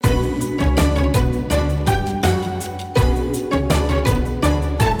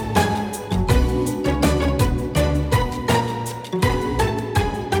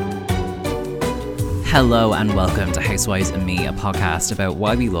Hello and welcome to Housewives and Me, a podcast about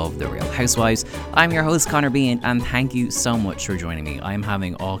why we love the Real Housewives. I'm your host Connor Bean, and thank you so much for joining me. I'm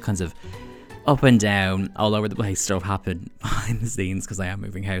having all kinds of up and down, all over the place stuff happen behind the scenes because I am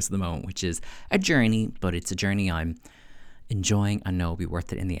moving house at the moment, which is a journey, but it's a journey I'm enjoying and know will be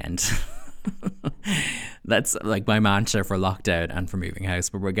worth it in the end. That's like my mantra for lockdown and for moving house,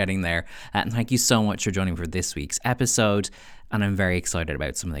 but we're getting there. And thank you so much for joining me for this week's episode. And I'm very excited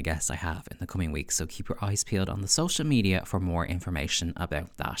about some of the guests I have in the coming weeks, so keep your eyes peeled on the social media for more information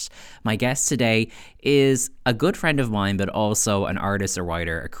about that. My guest today is a good friend of mine, but also an artist, a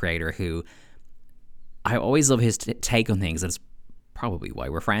writer, a creator who I always love his take on things. That's probably why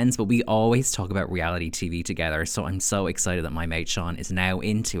we're friends, but we always talk about reality TV together. So I'm so excited that my mate Sean is now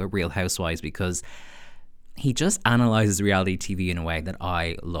into a Real Housewives because he just analyzes reality TV in a way that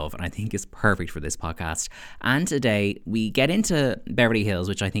I love and I think is perfect for this podcast. And today we get into Beverly Hills,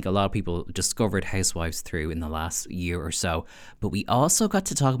 which I think a lot of people discovered Housewives through in the last year or so. But we also got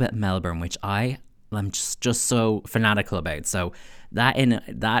to talk about Melbourne, which I am just so fanatical about. So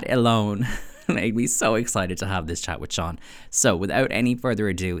that alone made me so excited to have this chat with Sean. So without any further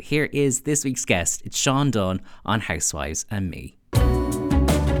ado, here is this week's guest. It's Sean Dunn on Housewives and Me.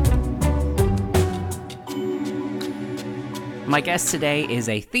 My guest today is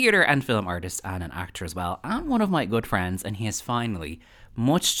a theatre and film artist and an actor as well, and one of my good friends, and he has finally,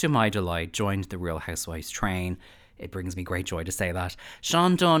 much to my delight, joined the Real Housewives train. It brings me great joy to say that.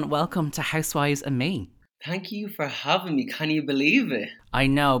 Sean Dunn, welcome to Housewives and Me. Thank you for having me. Can you believe it? I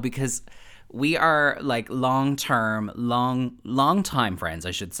know, because we are like long time friends,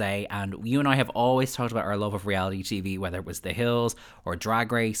 I should say, and you and I have always talked about our love of reality TV, whether it was The Hills or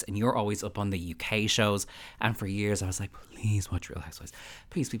Drag Race, and you're always up on the UK shows, and for years I was like, please watch Real Housewives,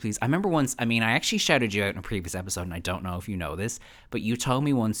 please. I remember once, I actually shouted you out in a previous episode, and I don't know if you know this, but you told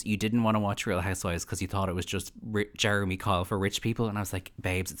me once you didn't want to watch Real Housewives because you thought it was just Jeremy Kyle for rich people, and I was like,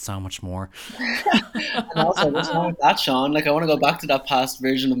 babes, it's so much more. And also, what's wrong with that, Sean? Like, I want to go back to that past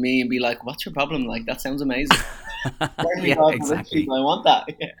version of me and be like, what's your problem? Like, that sounds amazing. Yeah, exactly. I want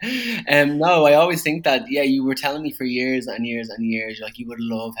that. No, I always think that, yeah, you were telling me for years and years and years, like, you would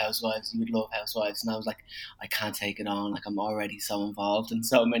love Housewives. And I was like, I can't take it on. Like, I'm already so involved in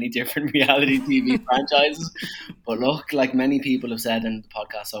so many different reality TV franchises. But look, like many people have said in the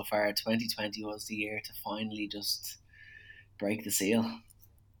podcast so far, 2020 was the year to finally just break the seal.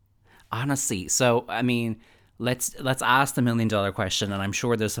 Honestly, so let's ask the $1 million question, and I'm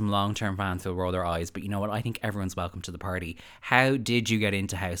sure there's some long-term fans who'll roll their eyes, but you know what, I think everyone's welcome to the party. How did you get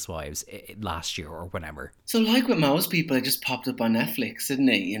into Housewives last year or whenever? So like with most people, it just popped up on Netflix, didn't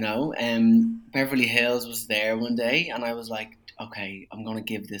it? You know, Beverly Hills was there one day, and I was like, okay, I'm going to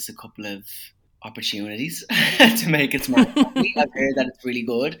give this a couple of opportunities to make it smart. I've heard that it's really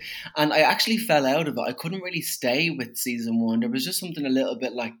good, and I actually fell out of it. I couldn't really stay with season one. There was just something a little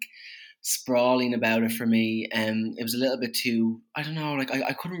bit like sprawling about it for me. It was a little bit too, I don't know, like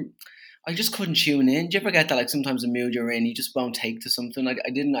I just couldn't tune in. Do you ever get that, like sometimes the mood you're in, you just won't take to something? I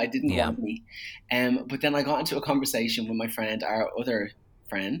didn't Yeah. want me. But then I got into a conversation with my friend, our other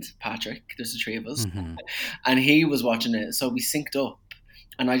friend, Patrick. There's the three of us. Mm-hmm. And he was watching it, so we synced up.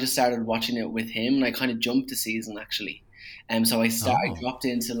 And I just started watching it with him, and I kind of jumped the season actually. So I dropped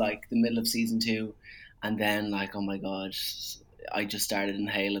into like the middle of season 2, and then like, oh my god, I just started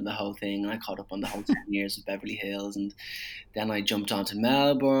inhaling the whole thing, and I caught up on the whole 10 years of Beverly Hills, and then I jumped onto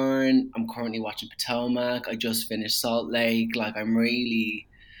Melbourne. I'm currently watching Potomac. I just finished Salt Lake. Like I'm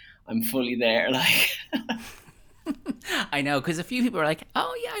fully there. Like I know, because a few people are like,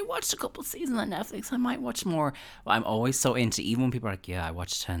 oh yeah, I watched a couple seasons on Netflix, I might watch more. Well, I'm always so into, even when people are like, yeah, I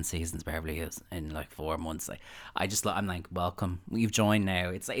watched 10 seasons of Beverly Hills in like 4 months. Like, I'm like, welcome, you've joined now.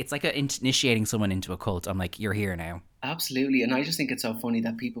 It's like initiating someone into a cult. I'm like, you're here now. Absolutely. And I just think it's so funny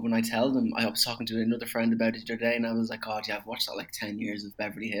that people, when I tell them, I was talking to another friend about it the other day, and I was like, God, yeah, I've watched like 10 years of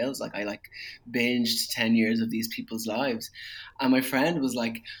Beverly Hills. Like I like binged 10 years of these people's lives. And my friend was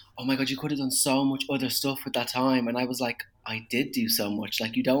like, oh my God, you could have done so much other stuff with that time. And I was like, I did do so much.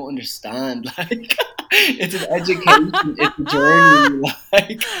 Like, you don't understand. Like, it's an education, it's a journey.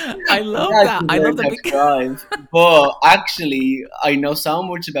 Like, I love that. I love that. Drive. But actually, I know so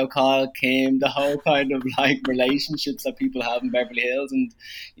much about Kyle, Kim, the whole kind of like relationships that people have in Beverly Hills, and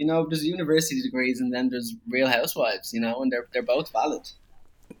you know, there's university degrees, and then there's Real Housewives, you know, and they're both valid.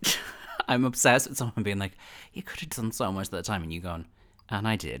 I'm obsessed with someone being like, you could have done so much at that time, and you going, and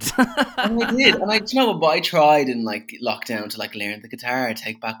I did. And I did. And you know what, but I tried in like lockdown to like learn the guitar,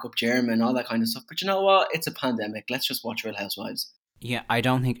 take back up German, all that kind of stuff. But you know what? It's a pandemic. Let's just watch Real Housewives. Yeah, I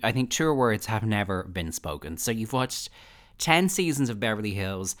think truer words have never been spoken. So you've watched 10 seasons of Beverly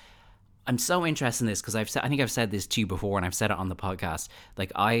Hills. I'm so interested in this because I think I've said this to you before, and I've said it on the podcast.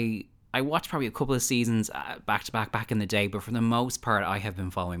 Like I watched probably a couple of seasons back to back in the day, but for the most part, I have been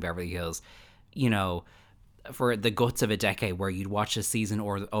following Beverly Hills. You know, for the guts of a decade, where you'd watch a season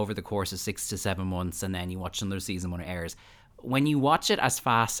or over the course of 6 to 7 months, and then you watch another season when it airs. When you watch it as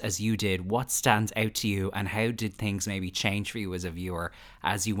fast as you did, what stands out to you, and how did things maybe change for you as a viewer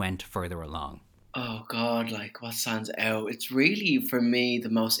as you went further along? Oh God, like what stands out? It's really for me the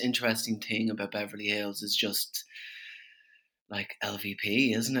most interesting thing about Beverly Hills is just like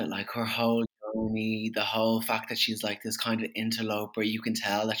LVP, isn't it? Like her whole journey, the whole fact that she's like this kind of interloper. You can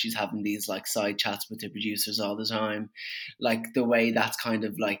tell that she's having these like side chats with the producers all the time. Like the way that's kind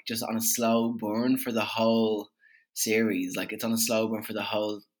of like just on a slow burn for the whole series. Like it's on a slow burn for the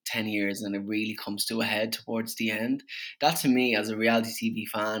whole 10 years and it really comes to a head towards the end. That to me as a reality TV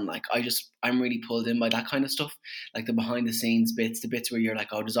fan, like I'm really pulled in by that kind of stuff. Like the behind the scenes bits, the bits where you're like,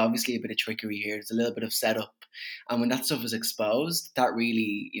 oh, there's obviously a bit of trickery here, there's a little bit of setup. And when that stuff is exposed, that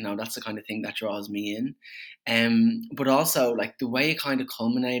really, that's the kind of thing that draws me in. But also like the way it kind of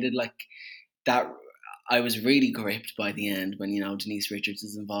culminated, like that I was really gripped by the end when, Denise Richards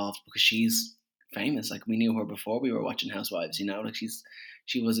is involved because she's famous. Like we knew her before we were watching Housewives, like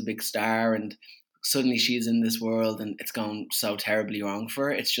she was a big star and suddenly she's in this world and it's gone so terribly wrong for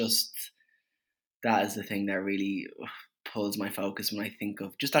her. It's just, that is the thing that really pulls my focus when I think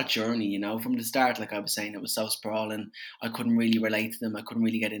of just that journey, from the start. Like I was saying, it was so sprawling. I couldn't really relate to them. I couldn't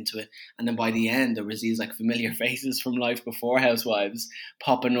really get into it. And then by the end, there was these like familiar faces from life before Housewives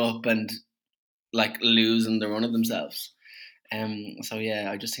popping up and like losing the run of themselves. So yeah,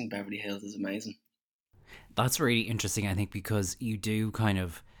 I just think Beverly Hills is amazing. That's really interesting, I think, because you do kind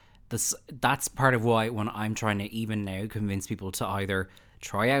of this. That's part of why when I'm trying to even now convince people to either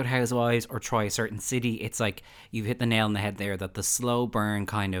try out Housewives or try a certain city, it's like you've hit the nail on the head there. That the slow burn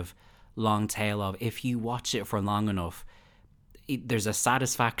kind of long tail of, if you watch it for long enough, there's a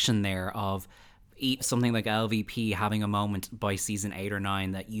satisfaction there of something like LVP having a moment by season 8 or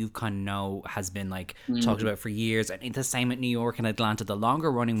 9 that you kind of know has been like talked about for years. And it's the same at New York and Atlanta. The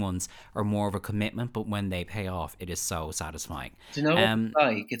longer running ones are more of a commitment, but when they pay off, it is so satisfying. Do you know what it's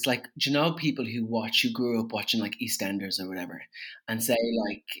like? It's like, do you know people who grew up watching like EastEnders or whatever, and say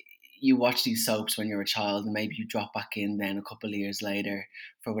like you watch these soaps when you're a child and maybe you drop back in then a couple of years later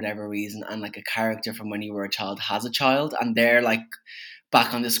for whatever reason, and like a character from when you were a child has a child and they're like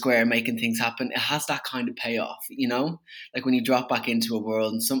back on the square making things happen. It has that kind of payoff, like when you drop back into a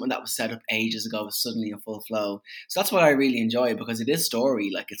world and something that was set up ages ago is suddenly in full flow. So that's what I really enjoy, because it is story,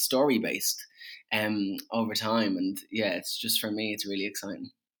 like it's story based over time. And yeah, it's just, for me, it's really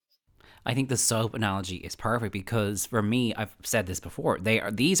exciting. I think the soap analogy is perfect because for me, I've said this before,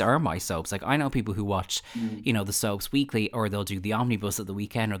 these are my soaps. Like I know people who watch, the soaps weekly, or they'll do the omnibus at the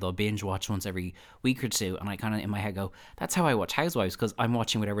weekend, or they'll binge watch once every week or two. And I kind of in my head go, that's how I watch Housewives, because I'm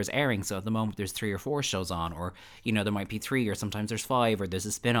watching whatever's airing. So at the moment there's 3 or 4 shows on, or there might be 3, or sometimes there's 5, or there's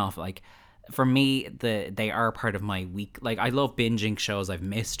a spin-off. Like for me, they are part of my week. Like I love binging shows I've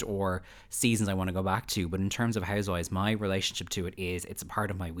missed or seasons I want to go back to, but in terms of Housewives, my relationship to it is it's a part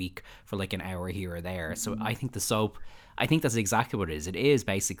of my week for like an hour here or there. So I think the soap, I think that's exactly what it is. It is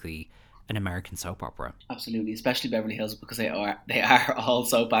basically an American soap opera. Absolutely, especially Beverly Hills, because they are all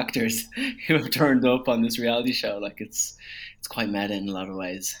soap actors who have turned up on this reality show. Like it's quite meta in a lot of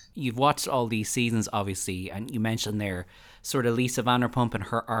ways. You've watched all these seasons, obviously, and you mentioned there sort of Lisa Vanderpump and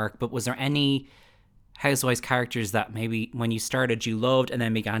her arc, but was there any Housewives characters that maybe when you started you loved and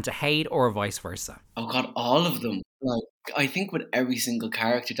then began to hate, or vice versa? Oh God, all of them. Like I think with every single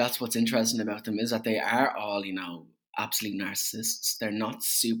character, that's what's interesting about them, is that they are all, absolute narcissists. They're not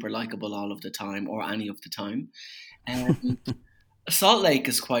super likable all of the time or any of the time. Um, Salt Lake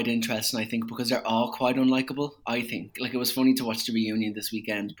is quite interesting, I think, because they're all quite unlikable. I think, like, it was funny to watch the reunion this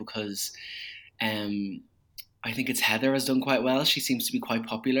weekend because um, I think it's Heather has done quite well. She seems to be quite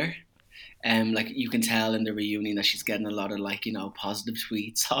popular. Like you can tell in the reunion that she's getting a lot of like, positive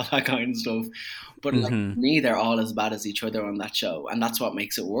tweets, all that kind of stuff. But like Mm-hmm. for me, they're all as bad as each other on that show, and that's what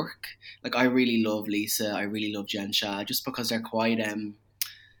makes it work. Like I really love Lisa, I really love Jen Shah, just because they're quite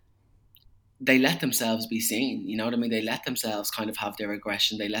they let themselves be seen. You know what I mean? They let themselves kind of have their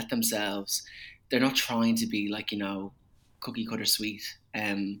aggression. They let themselves. They're not trying to be like, cookie cutter sweet.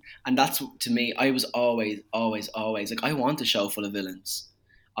 And that's, to me, I was always, always, always like, I want a show full of villains.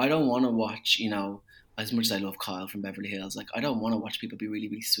 I don't want to watch, as much as I love Kyle from Beverly Hills, like I don't want to watch people be really,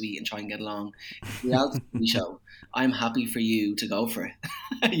 really sweet and try and get along. It's a reality TV show. I'm happy for you to go for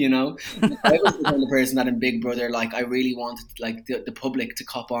it. You know, like, I was the kind of person that in Big Brother, like I really wanted like the public to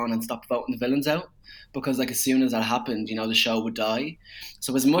cop on and stop voting the villains out, because like as soon as that happened, you know, the show would die.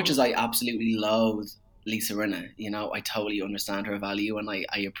 So as much as I absolutely loathe Lisa Rinna, you know, I totally understand her value and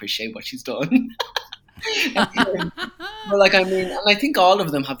I appreciate what she's done. But like I mean, and I think all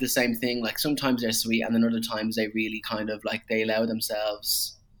of them have the same thing. Like sometimes they're sweet, and then other times they really kind of like they allow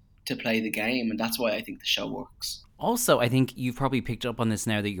themselves to play the game, and that's why I think the show works. Also, I think you've probably picked up on this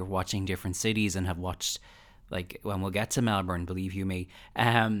now that you're watching different cities and have watched, like, when we'll get to Melbourne, believe you me,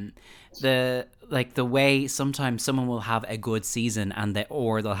 the way sometimes someone will have a good season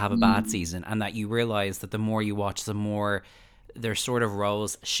or they'll have a bad season, and that you realize that the more you watch, the more their sort of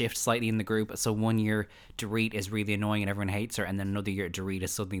roles shift slightly in the group. So one year Dorit is really annoying and everyone hates her, and then another year Dorit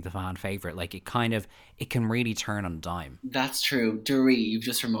is suddenly the fan favorite. Like it can really turn on a dime. That's true. Dorit, you've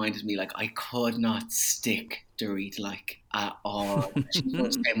just reminded me. Like I could not stick Dorit like at all. When she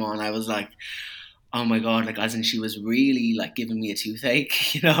first came on, I was like, oh my god, like as in she was really like giving me a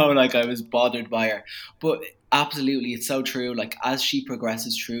toothache, you know, like I was bothered by her. But absolutely, it's so true. Like as she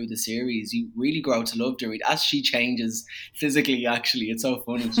progresses through the series, you really grow to love Dorit. As she changes physically, actually, it's so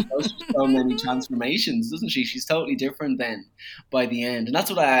funny. She goes through so many transformations, doesn't she? She's totally different then by the end. And that's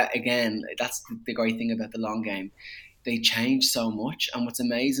what that's the great thing about the long game. They change so much. And what's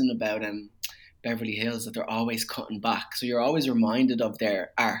amazing about Beverly Hills that they're always cutting back. So you're always reminded of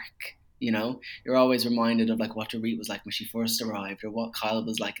their arc. You know, you're always reminded of like what Dorit was like when she first arrived, or what Kyle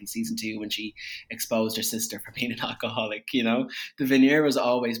was like in season 2 when she exposed her sister for being an alcoholic. You know, the veneer was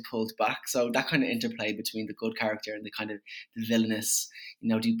always pulled back. So that kind of interplay between the good character and the kind of the villainous, you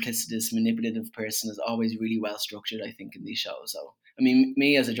know, duplicitous, manipulative person is always really well structured, I think, in these shows. So I mean,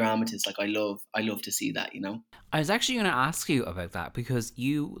 me as a dramatist, like I love to see that, you know. I was actually going to ask you about that because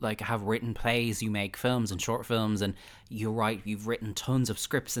you like have written plays, you make films and short films, and you've written tons of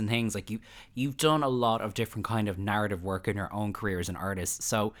scripts and things. Like you've done a lot of different kind of narrative work in your own career as an artist.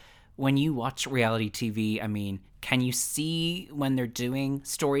 So when you watch reality TV, I mean, can you see when they're doing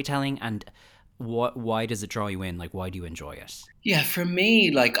storytelling, and why does it draw you in? Like, why do you enjoy it? Yeah, for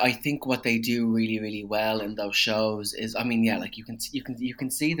me, like I think what they do really, really well in those shows is, I mean, yeah, like you can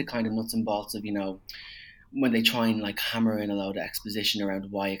see the kind of nuts and bolts of, you know, when they try and like hammer in a load of exposition around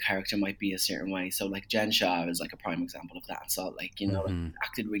why a character might be a certain way. So like Jen Shah is like a prime example of that. So like, you know, like,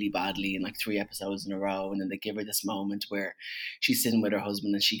 acted really badly in like 3 episodes in a row, and then they give her this moment where she's sitting with her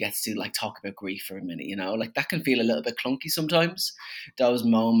husband and she gets to like talk about grief for a minute, you know, like that can feel a little bit clunky sometimes. Those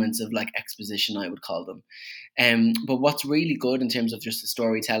moments of like exposition, I would call them. But what's really good in terms of just the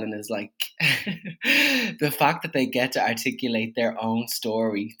storytelling is like the fact that they get to articulate their own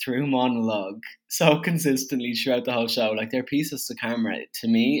story through monologue so consistently throughout the whole show. Like their pieces to camera, to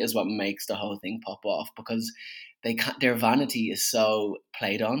me, is what makes the whole thing pop off, because their vanity is so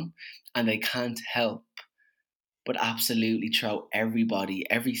played on, and they can't help but absolutely throw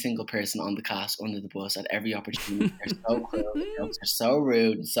every single person on the cast under the bus at every opportunity. They're so cruel, the jokes are so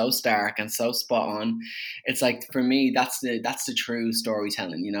rude and so stark and so spot on. It's like, for me, that's the true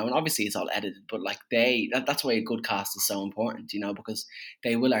storytelling, you know. And obviously it's all edited, but like that's why a good cast is so important, you know, because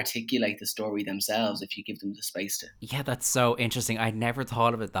they will articulate the story themselves if you give them the space to. Yeah, that's so interesting. I'd never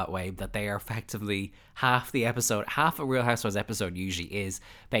thought of it that way, that they are effectively half a Real Housewives episode usually is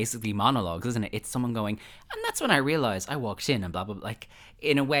basically monologues, isn't it? It's someone going, and that's when I realized I walked in and blah, blah, blah. Like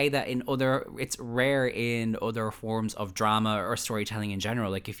in a way that it's rare in other forms of drama or storytelling in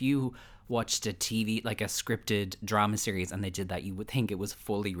general. Like if you watched a TV, like a scripted drama series, and they did that, you would think it was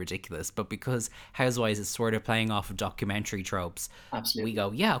fully ridiculous. But because Housewives is sort of playing off of documentary tropes, Absolutely. we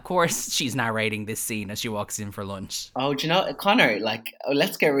go, yeah, of course she's narrating this scene as she walks in for lunch. Oh, do you know, Connor, like,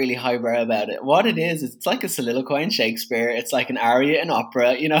 let's get really highbrow about it. What it is, it's like a soliloquy in Shakespeare. It's like an aria in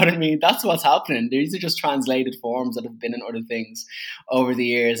opera. You know what I mean? That's what's happening. These are just translated forms that have been in other things over the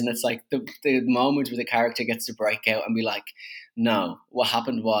years. And it's like the moment where the character gets to break out and be like, no, what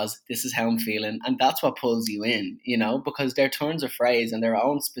happened was, this is how I'm feeling. And that's what pulls you in, you know, because their turns of phrase and their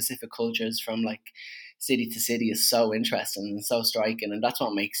own specific cultures from like city to city is so interesting and so striking. And that's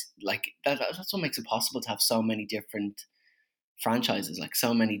what makes that's what makes it possible to have so many different franchises, like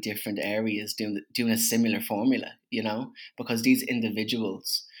so many different areas doing a similar formula, you know, because these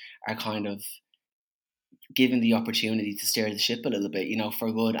individuals are kind of given the opportunity to steer the ship a little bit, you know, for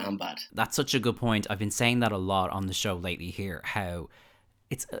good and bad. That's such a good point. I've been saying that a lot on the show lately here, how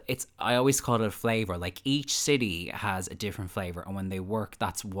it's I always call it a flavor. Like each city has a different flavor, and when they work,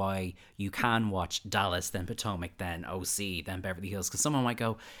 that's why you can watch Dallas, then Potomac, then OC, then Beverly Hills. Because someone might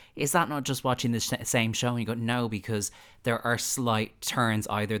go, "Is that not just watching the same show?" And you go, "No, because there are slight turns.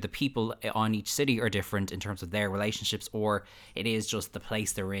 Either the people on each city are different in terms of their relationships, or it is just the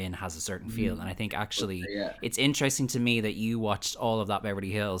place they're in has a certain feel." And I think actually, Yeah. it's interesting to me that you watched all of that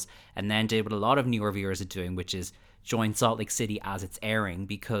Beverly Hills and then did what a lot of newer viewers are doing, which is join Salt Lake City as it's airing,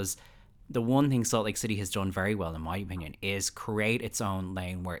 because the one thing Salt Lake City has done very well, in my opinion, is create its own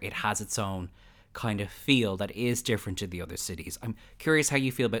lane where it has its own kind of feel that is different to the other cities. I'm curious how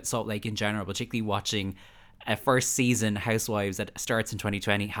you feel about Salt Lake in general, particularly watching a first season Housewives that starts in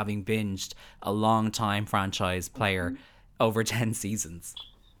 2020, having binged a long time franchise player over 10 seasons.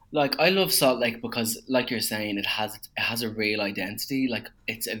 Like I love Salt Lake because, like you're saying, it has a real identity. Like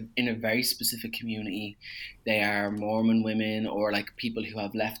in a very specific community. They are Mormon women or like people who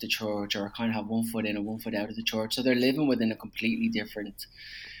have left the church or kind of have one foot in and one foot out of the church. So they're living within a completely different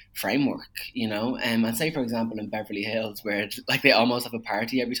framework, you know. And say for example in Beverly Hills, where like they almost have a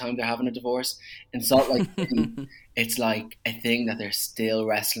party every time they're having a divorce. In Salt Lake City, it's like a thing that they're still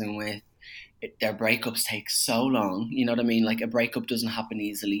wrestling with. Their breakups take so long, you know what I mean? Like a breakup doesn't happen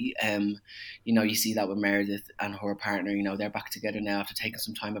easily. You know, you see that with Meredith and her partner. You know, they're back together now after taking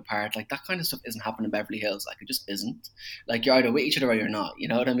some time apart. Like that kind of stuff isn't happening in Beverly Hills. Like it just isn't. Like you're either with each other or you're not. You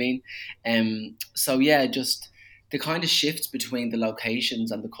know what I mean? So yeah, just the kind of shifts between the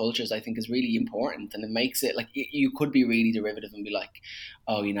locations and the cultures, I think, is really important, and it makes it like you could be really derivative and be like,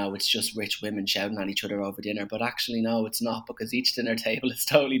 oh, you know, it's just rich women shouting at each other over dinner, but actually, no, it's not, because each dinner table is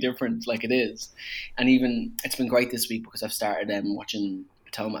totally different. Like it is, and even it's been great this week because I've started watching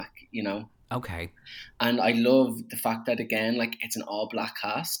Potomac, you know. Okay. And I love the fact that, again, like it's an all black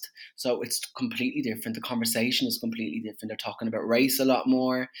cast. So it's completely different. The conversation is completely different. They're talking about race a lot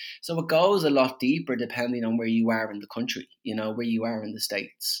more. So it goes a lot deeper depending on where you are in the country, you know, where you are in the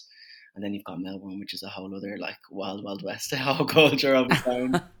States. And then you've got Melbourne, which is a whole other like wild, wild west, a whole culture of its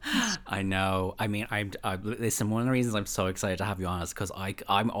own. I know. I mean, listen. One of the reasons I'm so excited to have you on is because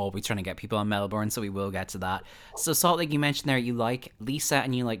I'm always trying to get people on Melbourne, so we will get to that. So Salt Lake, you mentioned there, you like Lisa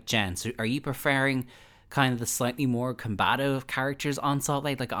and you like Jen. So are you preferring kind of the slightly more combative characters on Salt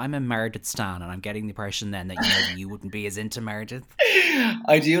Lake? Like I'm a Meredith stan, and I'm getting the impression then that maybe you wouldn't be as into Meredith.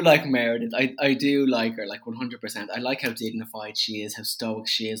 I do like Meredith. I do like her, like 100%. I like how dignified she is, how stoic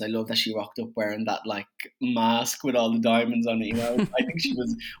she is. I love that she rocked up wearing that like mask with all the diamonds on it. You know, I think she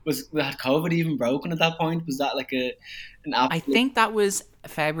was had COVID even broken at that point? Was that like an I absolute? think that was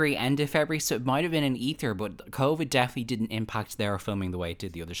February, end of February, so it might have been an ether, but COVID definitely didn't impact their filming the way it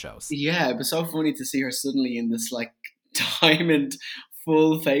did the other shows. Yeah, it was so funny to see her suddenly in this like diamond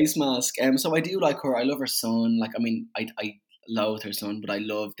full face mask. So I do like her. I love her son. Like I mean, I loathe her son, but I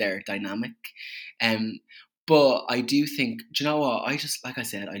love their dynamic. Um, but I do think, do you know what? I just, like I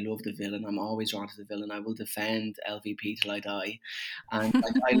said, I love the villain. I'm always drawn to the villain. I will defend LVP till I die. And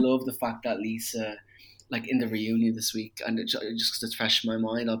like, I love the fact that Lisa, like in the reunion this week, and just because it's fresh in my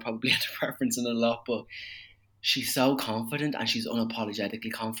mind, I'll probably end up referencing it a lot, but she's so confident and she's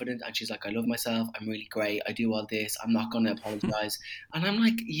unapologetically confident, and she's like, I love myself, I'm really great, I do all this, I'm not going to apologize. And I'm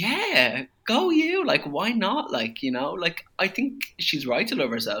like, yeah, go you, like why not, like, you know, like I think she's right to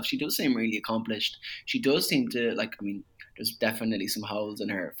love herself. She does seem really accomplished. She does seem to, like, I mean, there's definitely some holes in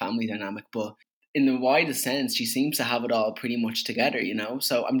her family dynamic, but in the widest sense she seems to have it all pretty much together, you know.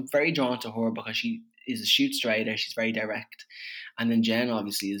 So I'm very drawn to her because she is a shoot straighter, she's very direct. And then Jen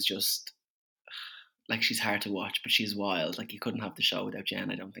obviously is just like, she's hard to watch, but she's wild. Like you couldn't have the show without Jen,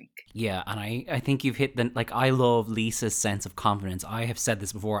 I don't think. Yeah, and I think you've hit the, like, I love Lisa's sense of confidence. I have said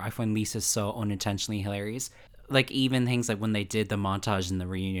this before, I find Lisa so unintentionally hilarious. Like even things like when they did the montage in the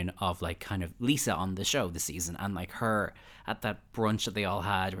reunion of like kind of Lisa on the show this season, and like her at that brunch that they all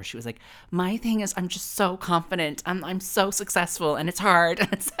had where she was like, my thing is I'm just so confident and I'm so successful and it's hard.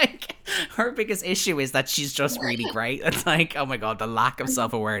 And it's like her biggest issue is that she's just really great. It's like, oh my god, the lack of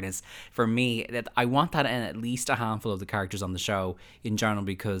self-awareness for me, that I want that in at least a handful of the characters on the show in general,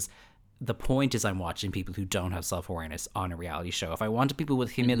 because the point is I'm watching people who don't have self-awareness on a reality show. If I wanted people with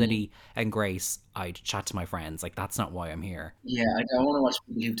humility and grace, I'd chat to my friends. Like, that's not why I'm here. Yeah, I don't want to watch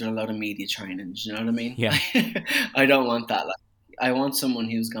people who've done a lot of media training. Do you know what I mean? Yeah, I don't want that. Like, I want someone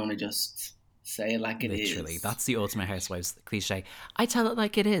who's going to just say it like it literally. is. That's the ultimate housewives cliche. I tell it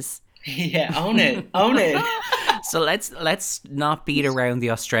like it is. Yeah, own it, own it. So let's not beat around the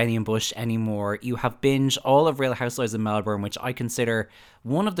Australian bush anymore. You have binged all of Real Housewives of Melbourne, which I consider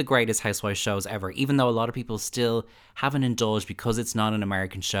one of the greatest housewives shows ever, even though a lot of people still haven't indulged because it's not an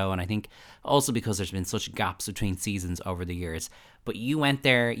American show, and I think also because there's been such gaps between seasons over the years. But you went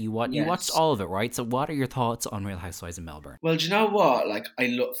there, you watched Yes. all of it, right? So what are your thoughts on Real Housewives of Melbourne? Well, do you know what? Like,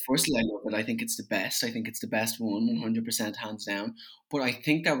 firstly, I love it. I think it's the best. I think it's the best one, 100% hands down. But I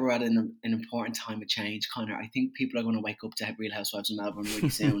think that we're at an important time of change, Connor. I think people are going to wake up to Real Housewives of Melbourne really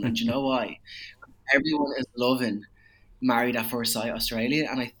soon. And do you know why? Everyone is loving Married at First Sight Australia.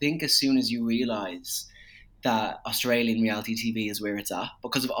 And I think as soon as you realise that Australian reality TV is where it's at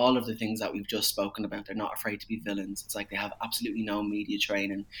because of all of the things that we've just spoken about. They're not afraid to be villains. It's like they have absolutely no media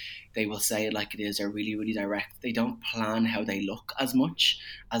training. They will say it like it is. They're really, really direct. They don't plan how they look as much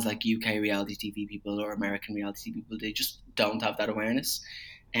as like UK reality TV people or American reality TV people. They just don't have that awareness.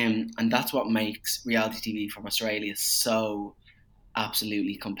 And that's what makes reality TV from Australia so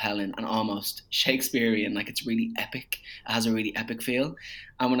absolutely compelling and almost Shakespearean. Like it's really epic. It has a really epic feel.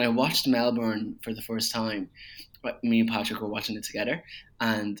 And when I watched Melbourne for the first time, me and Patrick were watching it together,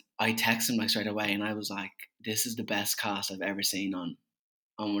 and I texted him like straight away, and I was like, "This is the best cast I've ever seen on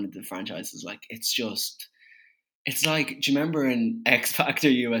one of the franchises." Like it's like, do you remember in X Factor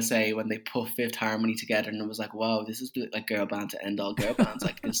USA when they put Fifth Harmony together and it was like, wow, this is like girl band to end all girl bands.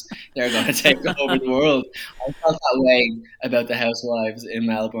 Like this, they're going to take over the world. I felt that way about the Housewives in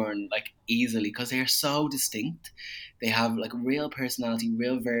Melbourne, like easily, because they are so distinct. They have like real personality,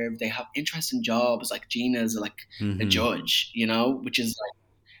 real verve. They have interesting jobs. Like Gina is like a judge, you know, which is like,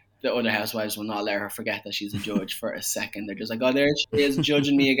 the other housewives will not let her forget that she's a judge for a second. They're just like, oh, there she is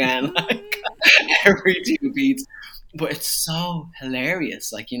judging me again. Like every two beats. But it's so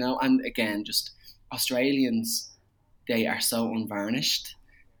hilarious, like, you know, and again, just Australians, they are so unvarnished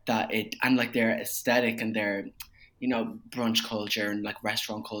and like their aesthetic and their, you know, brunch culture and like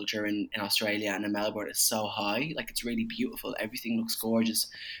restaurant culture in Australia and in Melbourne is so high. Like it's really beautiful. Everything looks gorgeous.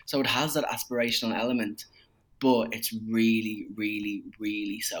 So it has that aspirational element, but it's really, really,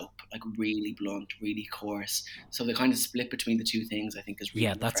 really soap, like really blunt, really coarse. So the kind of split between the two things, I think, is really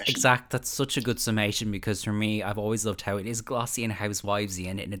refreshing. That's such a good summation, because for me, I've always loved how it is glossy and housewivesy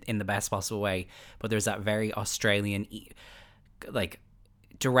in the best possible way, but there's that very Australian, like,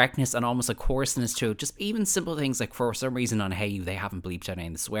 directness and almost like coarseness to it. Just even simple things like, for some reason on Hey You, they haven't bleeped out any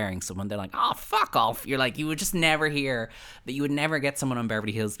of the swearing. So when they're like, oh, fuck off, you're like, you would just never hear that. You would never get someone on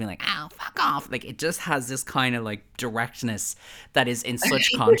Beverly Hills being like, oh, fuck off. Like, it just has this kind of like directness that is in such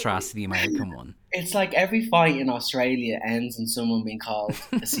contrast to the American one. It's like every fight in Australia ends in someone being called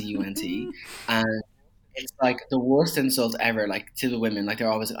a cunt, and it's like the worst insult ever, like to the women. Like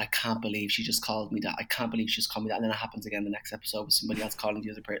they're always like, I can't believe she just called me that. I can't believe she just called me that. And then it happens again the next episode with somebody else calling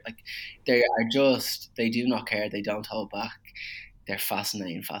the other person. Like they do not care. They don't hold back. They're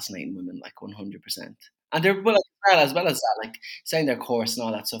fascinating women, like 100%. And they're as well as that, like saying they're coarse and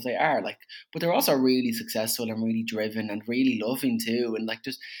all that stuff. They are like, but they're also really successful and really driven and really loving too. And like,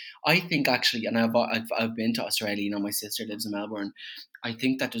 just I think actually, and I've been to Australia. You know, my sister lives in Melbourne. I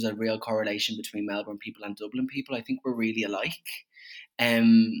think that there's a real correlation between Melbourne people and Dublin people. I think we're really alike.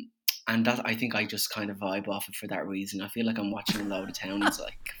 And that I think I just kind of vibe off it for that reason. I feel like I'm watching a load of towns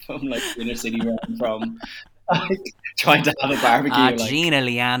like from like the inner city where I'm from, like, trying to have a barbecue. Like, Gina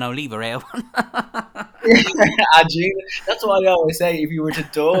Liano, leave her out. Gina, that's what I always say. If you were to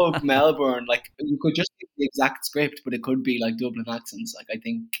dub Melbourne, like you could just do the exact script, but it could be like Dublin accents. Like I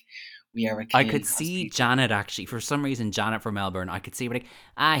think we are a I could see Janet, actually. For some reason, Janet from Melbourne, I could see, like,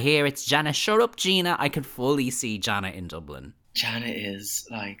 here, it's Janet. Shut up, Gina. I could fully see Janet in Dublin. Janet is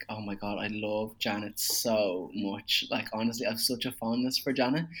like, oh my god, I love Janet so much. Like, honestly, I have such a fondness for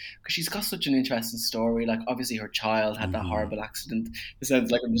Janet because she's got such an interesting story. Like, obviously, her child had that horrible accident. It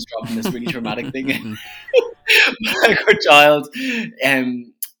sounds like I'm just dropping this really traumatic thing. Like, her child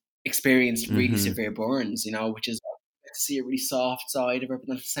experienced really severe burns, you know, which is to see a really soft side of her,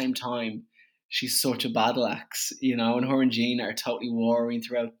 but at the same time, she's such a battle axe, you know, and her and Gina are totally warring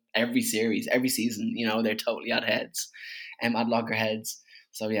throughout every series, every season, you know, they're totally at heads. At loggerheads.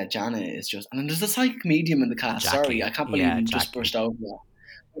 So yeah, Janet is just, and then there's a psychic medium in the cast. Jackie. Sorry, I can't believe you just brushed over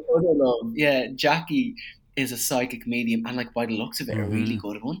that. Yeah, Jackie is a psychic medium, and like by the looks of it, a really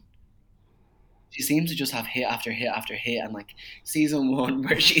good one. She seems to just have hit after hit after hit, and like season one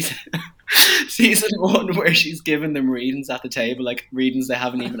where she's giving them readings at the table, like readings they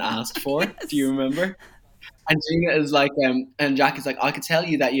haven't even asked for. Yes. Do you remember? And Gina is like, and Jackie's like, I could tell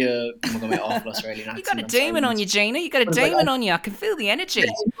you that you. I'm going to my awful Australian accent. You got a demon on you, Gina. You got a demon on you. I can feel the energy.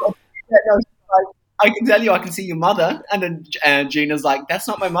 I can tell you, I can see your mother. And then Gina's like, that's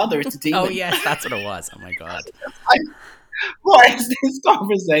not my mother, it's a demon. Oh, yes, that's what it was. Oh, my God. What is this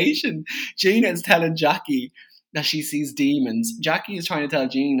conversation? Gina is telling Jackie that she sees demons. Jackie is trying to tell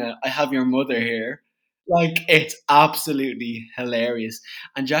Gina, I have your mother here. Like, it's absolutely hilarious.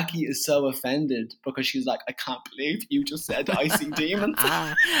 And Jackie is so offended because she's like, I can't believe you just said I see demons.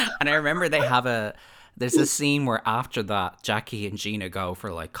 And I remember there's a scene where after that, Jackie and Gina go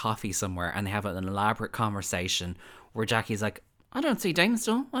for like coffee somewhere and they have an elaborate conversation where Jackie's like, I don't see demons,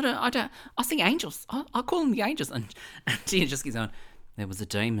 though. I see angels. I'll call them the angels. And Gina just keeps on, there was a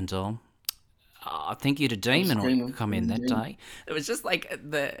demon, doll. I think you had a demon would come in that day. It was just like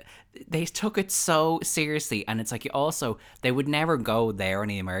they took it so seriously, and it's like they would never go there on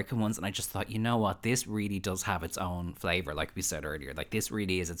the American ones, and I just thought, you know what, this really does have its own flavor, like we said earlier. Like this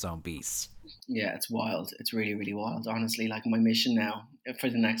really is its own beast. Yeah, it's wild. It's really, really wild. Honestly, like my mission now for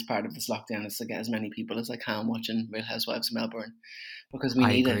the next part of this lockdown is to get as many people as I can watching Real Housewives of Melbourne because we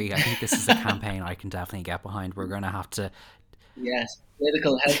need agree. it. I think this is a campaign I can definitely get behind. We're going to have to. Yes,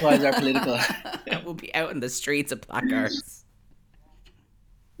 political. Housewives are political. We'll be out in the streets of placards.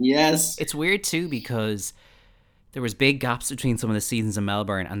 Yes. It's weird too because there was big gaps between some of the seasons in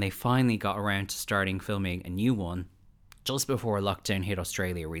Melbourne, and they finally got around to starting filming a new one just before lockdown hit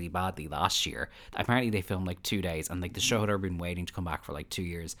Australia really badly last year. Apparently they filmed like 2 days, and like the show had been waiting to come back for like 2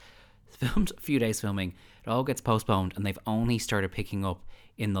 years. Filmed a few days filming, it all gets postponed, and they've only started picking up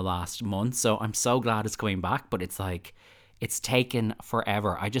in the last month. So I'm so glad it's going back, but it's like it's taken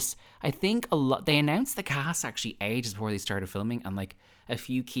forever. I think a lot. They announced the cast actually ages before they started filming, and like a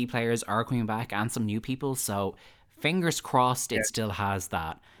few key players are coming back and some new people. So fingers crossed, it still has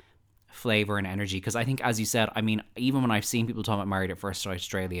that flavor and energy. Because I think, as you said, I mean, even when I've seen people talking about Married at First Sight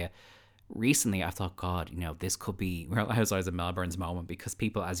Australia recently, I thought, God, this could be Real Housewives of Melbourne's moment, because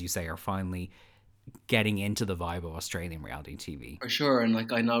people, as you say, are finally getting into the vibe of Australian reality TV. For sure. And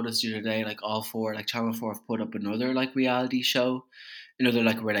like I noticed the other day, like all four, like Channel 4 have put up another like reality show, another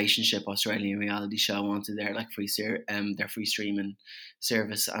like relationship Australian reality show onto their like their free streaming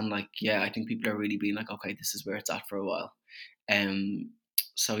service. And like, yeah, I think people are really being like, okay, this is where it's at for a while. Um,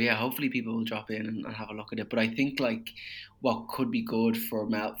 so yeah, hopefully people will drop in and have a look at it. But I think like what could be good for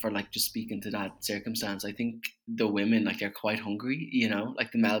for like just speaking to that circumstance, I think the women like they're quite hungry,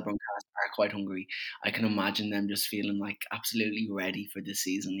 like the Melbourne cast are quite hungry. I can imagine them just feeling like absolutely ready for this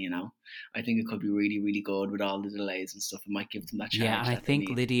season. I think it could be really, really good with all the delays and stuff. It might give them that charge. Yeah, and I that they think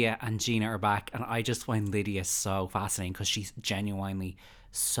need. Lydia and Gina are back, and I just find Lydia so fascinating because she's genuinely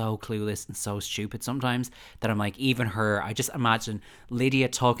so clueless and so stupid sometimes that I'm like, even her, I just imagine Lydia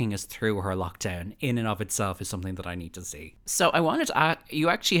talking us through her lockdown in and of itself is something that I need to see. So I wanted to add, you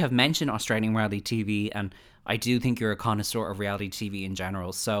actually have mentioned Australian reality TV, and I do think you're a connoisseur of reality TV in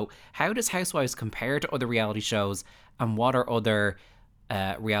general. So how does Housewives compare to other reality shows, and what are other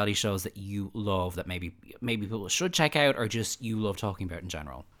reality shows that you love that maybe people should check out, or just you love talking about in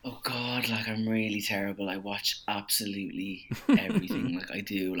general? Oh God, like I'm really terrible. I watch absolutely everything. Like I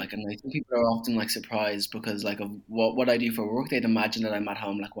do. Like, and I think people are often like surprised because like of what I do for work. They'd imagine that I'm at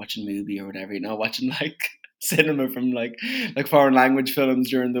home like watching a movie or whatever. Watching like cinema from like foreign language films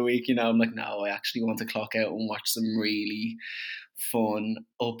during the week. I'm like, no, I actually want to clock out and watch some really fun,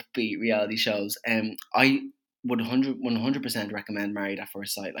 upbeat reality shows. I would 100% recommend Married at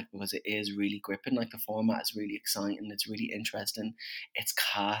First Sight, like because it is really gripping. Like the format is really exciting, it's really interesting. It's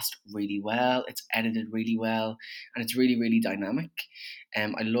cast really well, it's edited really well, and it's really, really dynamic.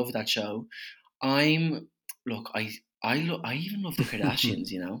 I love that show. I'm look, I even love the Kardashians.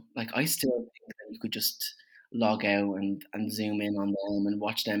 Like I still think that you could just log out and zoom in on them and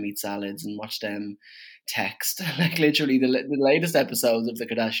watch them eat salads and watch them text. Like literally, the latest episodes of the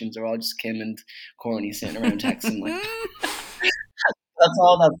Kardashians are all just Kim and Kourtney sitting around texting. Like that's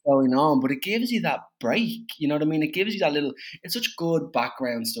all that's going on, but it gives you that break. You know what I mean? It gives you that little. It's such good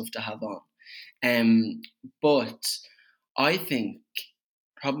background stuff to have on. But I think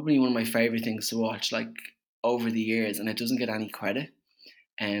probably one of my favorite things to watch, like over the years, and it doesn't get any credit.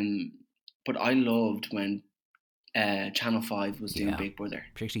 But I loved when Channel 5 was doing Big Brother.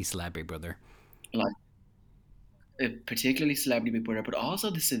 Particularly Celebrity Brother. Like, particularly Celebrity Big Brother, but also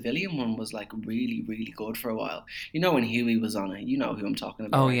the civilian one was like really, really good for a while. When Huey was on it, you know who I'm talking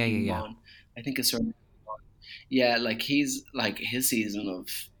about. Oh, right? yeah. I think it's sort of, yeah, like he's like his season of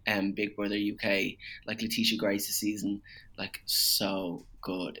Big Brother UK, like Letitia Grace's season, like so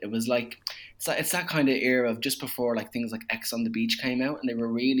good. It was like it's that kind of era of just before like things like X on the Beach came out, and they were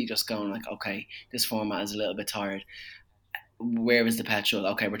really just going like, okay, this format is a little bit tired. where is the petrol?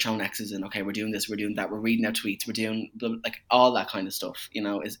 Okay, we're throwing X's in. Okay, we're doing this, we're doing that, we're reading out tweets, we're doing like all that kind of stuff.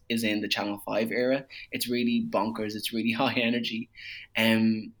 Is in the Channel 5 era. It's really bonkers. It's really high energy.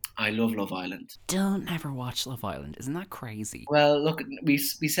 I love Love Island. Don't ever watch Love Island. Isn't that crazy? Well, look, we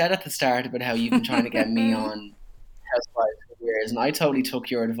said at the start about how you've been trying to get me on Housewives for years, and I totally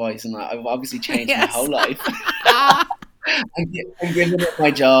took your advice, and I've obviously changed my whole life. I'm giving up my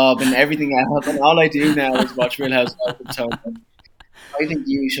job and everything else, and all I do now is watch Real Housewives of Potomac. I think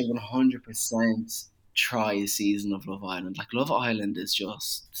you should 100% try a season of Love Island. Like, Love Island is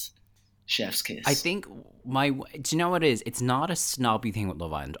just chef's kiss. I think do you know what it is? It's not a snobby thing with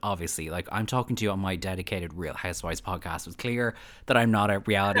Love Island, obviously. Like, I'm talking to you on my dedicated Real Housewives podcast. It's clear that I'm not a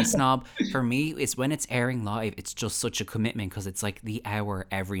reality snob. For me, it's when it's airing live, it's just such a commitment because it's like the hour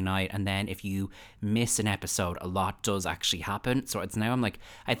every night. And then if you miss an episode, a lot does actually happen. So it's now I'm like,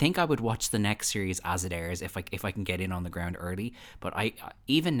 I think I would watch the next series as it airs if I can get in on the ground early. But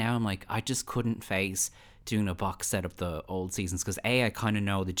even now I'm like, I just couldn't face doing a box set of the old seasons because I kind of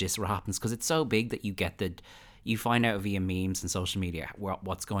know the gist of what happens because it's so big that you find out via memes and social media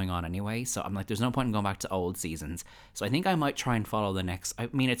what's going on anyway. So I'm like, there's no point in going back to old seasons. So I think I might try and follow the next. I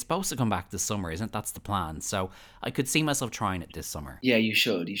mean, it's supposed to come back this summer, isn't it? That's the plan. So I could see myself trying it this summer. Yeah, you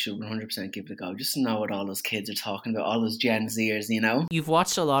should. You should 100% give it a go. Just to know what all those kids are talking about, all those Gen Zers, you know? You've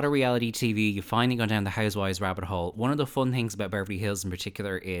watched a lot of reality TV. You've finally gone down the Housewives rabbit hole. One of the fun things about Beverly Hills in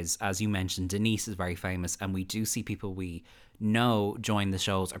particular is, as you mentioned, Denise is very famous, and we do see people we know join the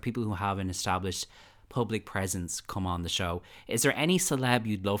shows or people who have an established public presence come on the show. Is there any celeb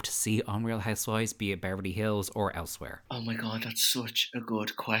you'd love to see on Real Housewives, be it Beverly Hills or elsewhere? Oh my god, that's such a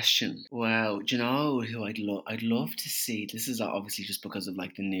good question. Wow, do you know who I'd love to see? This is obviously just because of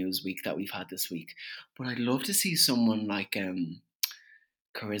like the news week that we've had this week, but I'd love to see someone like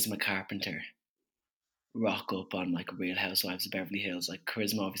Charisma Carpenter rock up on like Real Housewives of Beverly Hills. Like,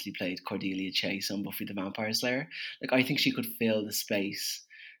 Charisma obviously played Cordelia Chase on Buffy the Vampire Slayer. Like, I think she could fill the space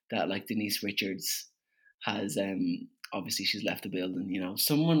that like Denise Richards has. Obviously she's left the building, you know.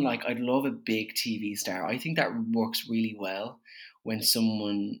 Someone like, I'd love a big TV star. I think that works really well when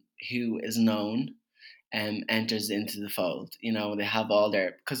someone who is known enters into the fold. You know, they have all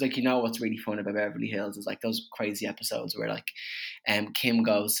their, because like, you know, what's really fun about Beverly Hills is like those crazy episodes where like Kim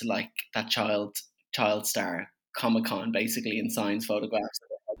goes to like that child star Comic-Con basically and signs photographs.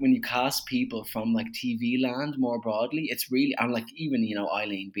 When you cast people from like TV land more broadly, it's really, I'm like, even, you know,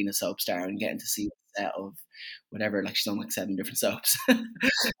 Eileen being a soap star and getting to see the set of whatever, like she's on like 7 different soaps, getting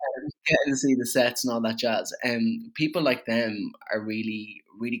to see the sets and all that jazz. People like them are really,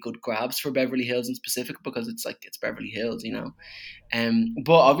 really good grabs for Beverly Hills in specific because it's like, it's Beverly Hills, you know.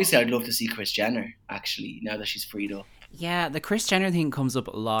 But obviously I'd love to see Kris Jenner actually, now that she's freed up. Yeah, the Kris Jenner thing comes up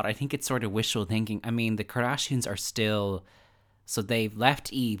a lot. I think it's sort of wishful thinking. I mean, the Kardashians are still... So they've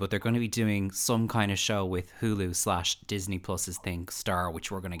left E, but they're going to be doing some kind of show with Hulu / Disney Plus's thing, Star, which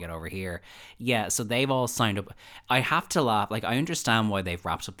we're going to get over here. Yeah, so they've all signed up. I have to laugh. Like, I understand why they've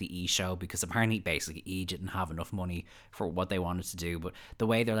wrapped up the E show, because apparently, basically, E didn't have enough money for what they wanted to do. But the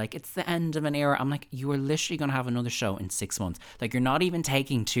way they're like, it's the end of an era. I'm like, you are literally going to have another show in 6 months. Like, you're not even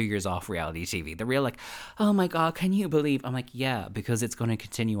taking 2 years off reality TV. They're real like, oh my God, can you believe? I'm like, yeah, because it's going to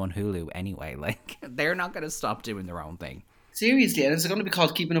continue on Hulu anyway. Like, they're not going to stop doing their own thing. Seriously, and it's going to be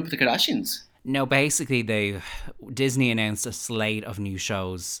called Keeping Up with the Kardashians? No, basically Disney announced a slate of new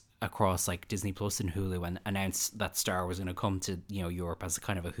shows across like Disney Plus and Hulu, and announced that Star was going to come to, you know, Europe as a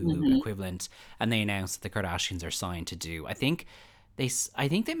kind of a Hulu equivalent, and they announced that the Kardashians are signed to do. I think they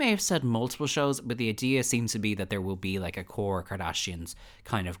may have said multiple shows, but the idea seems to be that there will be like a core Kardashians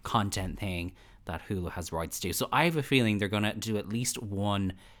kind of content thing that Hulu has rights to. So I have a feeling they're going to do at least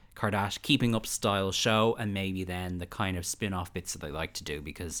one Kardashian Keeping Up style show, and maybe then the kind of spin-off bits that they like to do,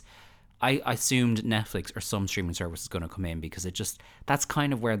 because I assumed Netflix or some streaming service is going to come in, because that's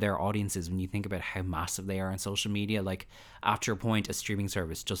kind of where their audience is when you think about how massive they are on social media. Like, after a point, a streaming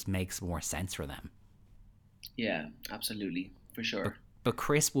service just makes more sense for them. Yeah, absolutely, for sure. But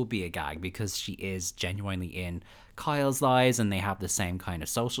Kris will be a gag because she is genuinely in Kyle's lives, and they have the same kind of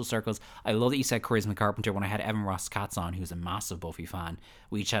social circles. I love that you said Charisma Carpenter. When I had Evan Ross Katz on, who's a massive Buffy fan,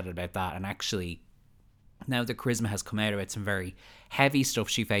 we chatted about that. And actually, now that Charisma has come out about some very heavy stuff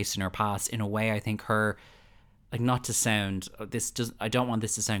she faced in her past, in a way, I think her, like, not to sound I don't want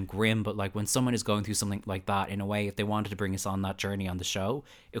this to sound grim, but like when someone is going through something like that, in a way, if they wanted to bring us on that journey on the show,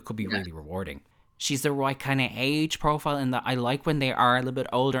 it could be really rewarding. She's the right kind of age profile, in that I like when they are a little bit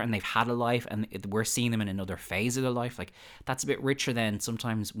older and they've had a life and we're seeing them in another phase of their life. Like, that's a bit richer than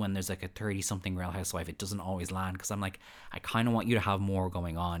sometimes when there's like a 30-something Real Housewife. It doesn't always land, because I'm like, I kind of want you to have more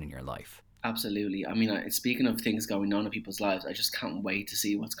going on in your life. Absolutely. I mean, speaking of things going on in people's lives, I just can't wait to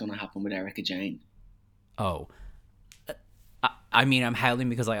see what's going to happen with Erica Jane. Oh, I mean, I'm howling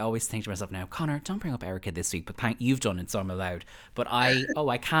because I always think to myself now, Connor, don't bring up Erica this week, but you've done it, so I'm allowed. But I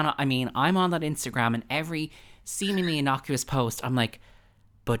cannot. I mean, I'm on that Instagram, and every seemingly innocuous post, I'm like,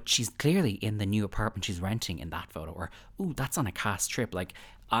 but she's clearly in the new apartment she's renting in that photo, or ooh, that's on a cast trip. Like,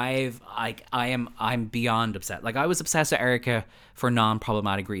 I'm beyond upset. Like, I was obsessed with Erica for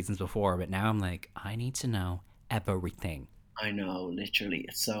non-problematic reasons before, but now I'm like, I need to know everything. I know, literally,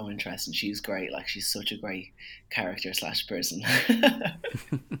 it's so interesting. She's great. Like, she's such a great character slash person.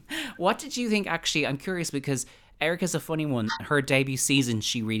 What did you think? Actually, I'm curious because Erica's a funny one. Her debut season,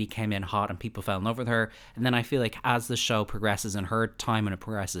 she really came in hot and people fell in love with her. And then I feel like as the show progresses and her time when it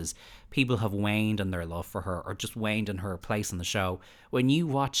progresses, people have waned in their love for her or just waned in her place in the show. When you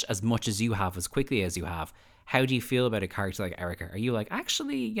watch as much as you have, as quickly as you have, how do you feel about a character like Erica? Are you like,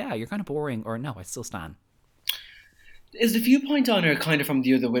 actually, yeah, you're kind of boring, or no, I still stand? Is the viewpoint on her kind of from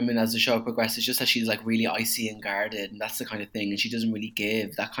the other women as the show progresses, just that she's like really icy and guarded, and that's the kind of thing, and she doesn't really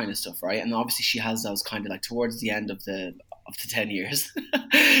give that kind of stuff, right? And obviously, she has those kind of like towards the end of the 10 years,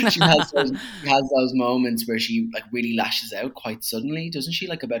 she has those moments where she like really lashes out quite suddenly, doesn't she?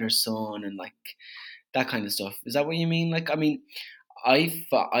 Like about her son and like that kind of stuff. Is that what you mean? Like, I mean, I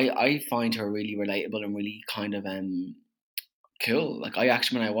find her really relatable and really kind of cool. Like, I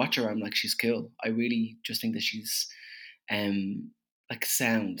actually when I watch her, I'm like, she's cool. I really just think that she's um like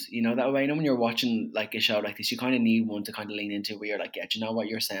sound, that way. When you're watching like a show like this, you kind of need one to kind of lean into where you're like, yeah, do you know what,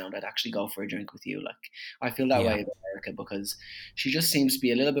 you're sound, I'd actually go for a drink with you. Like, I feel that Yeah. way about Erica because she just seems to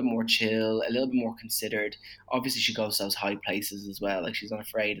be a little bit more chill, a little bit more considered. Obviously she goes to those high places as well, like she's not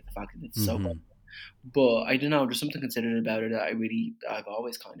afraid of the fact that it's so good. Mm-hmm. But I don't know, there's something considered about her that I've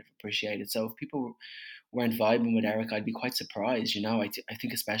always kind of appreciated. So if people weren't vibing with Erica, I'd be quite surprised. I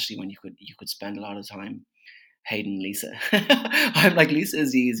think especially when you could spend a lot of time hating Lisa. I'm like, Lisa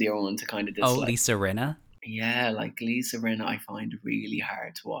is the easier one to kind of Oh, dislike. Lisa Rinna? Yeah, like Lisa Rinna, I find really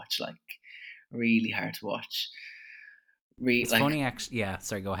hard to watch. Like, really hard to watch. It's Like, funny, actually. Yeah,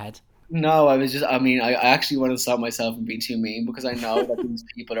 sorry, go ahead. no, I mean, I actually want to stop myself from being too mean because I know that these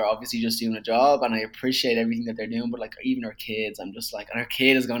people are obviously just doing a job and I appreciate everything that they're doing. But like, even our kids, I'm just like, and our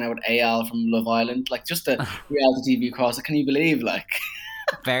kid is going out with AL from Love Island, like just the reality TV cross. Can you believe? Like,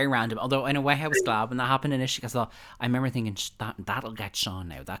 Very random. Although in a way, I was glad when that happened initially because I remember thinking that'll get Sean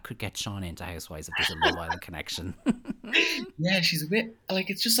now. That could get Sean into Housewives if there's a Love Island connection. yeah, she's a bit like,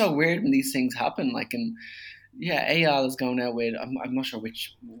 it's just so weird when these things happen. Like, and yeah, AL is going out with, I'm not sure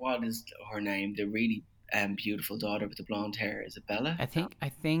what is her name, the really beautiful daughter with the blonde hair. Is it Bella? No. I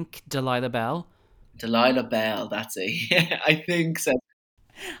think Delilah Bell. Delilah Bell, that's it. Yeah, I think so.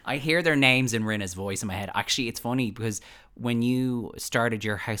 I hear their names in Rinna's voice in my head. Actually, it's funny because when you started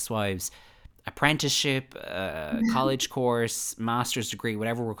your Housewives apprenticeship, college course, master's degree,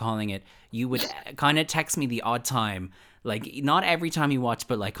 whatever we're calling it, you would kind of text me the odd time. Like, not every time you watch,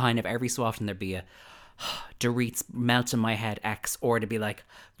 but like kind of every so often there'd be a Dorit's melt in my head X, or to be like,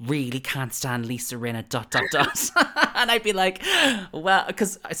 really can't stand Lisa Rinna, dot, dot, dot. And I'd be like, well,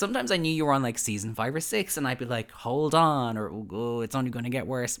 because sometimes I knew you were on like season 5 or 6, and I'd be like, hold on, or oh, it's only going to get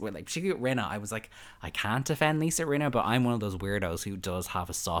worse. We're like, particularly with Rinna, I was like, I can't defend Lisa Rinna, but I'm one of those weirdos who does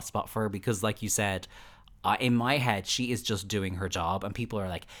have a soft spot for her because, like you said, in my head, she is just doing her job, and people are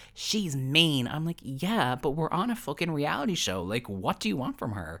like, she's mean. I'm like, yeah, but we're on a fucking reality show. Like, what do you want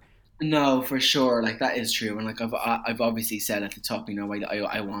from her? No, for sure. Like, that is true. And like, I've obviously said at the top,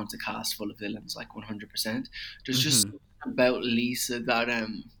 I want a cast full of villains, like 100%. There's just Mm-hmm. something about Lisa that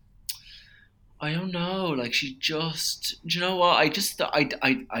I don't know. Like, she just, do you know what?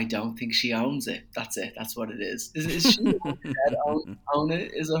 I don't think she owns it. That's it. That's what it is. Is she the one that own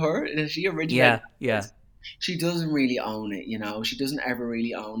it? Is it her? Is she originated Yeah, yeah. this? She doesn't really own it. She doesn't ever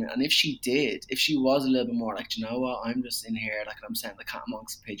really own it. And if she did, if she was a little bit more like, "Do you know what? I'm just in here, like I'm saying, the cat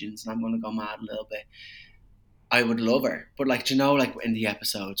amongst the pigeons, and I'm gonna go mad a little bit." I would love her. But like, do you know, like in the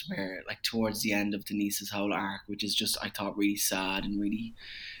episodes where, like, towards the end of Denise's whole arc, which is just, I thought, really sad and really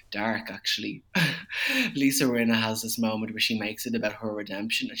dark, actually. Lisa Rinna has this moment where she makes it about her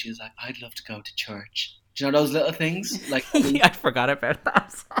redemption, and she's like, "I'd love to go to church." Do you know those little things? Like, Yeah, I forgot about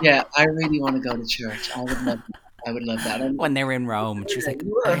that. yeah, I really want to go to church. I would love that. When they were in Rome, she was like,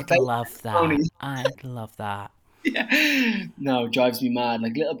 You were a I'd fake love pony. that. I'd love that. Yeah. No, it drives me mad.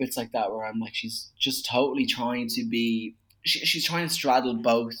 Like, little bits like that where I'm like, she's just totally trying to be. She's trying to straddle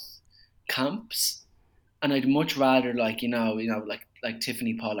both camps, and I'd much rather, like, like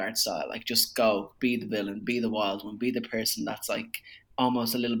Tiffany Pollard style, like, just go be the villain, be the wild one, be the person that's like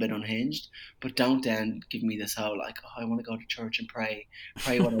almost a little bit unhinged. But don't then give me this whole like, oh, I want to go to church and pray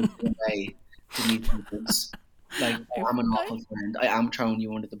what I do away to meet Jesus. Like I'm an I awful friend. I am throwing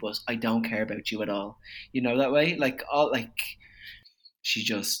you under the bus. I don't care about you at all. You know that way. Like all like she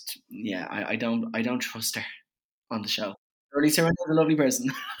just yeah. I don't trust her on the show. Or at least Serena's a lovely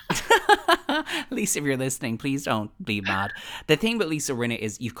person. Lisa, if you're listening, please don't be mad. The thing with Lisa Rinna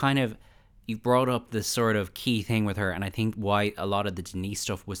is you've brought up this sort of key thing with her, and I think why a lot of the Denise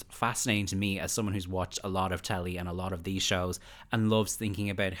stuff was fascinating to me as someone who's watched a lot of telly and a lot of these shows and loves thinking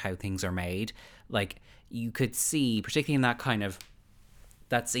about how things are made. Like you could see, particularly in that kind of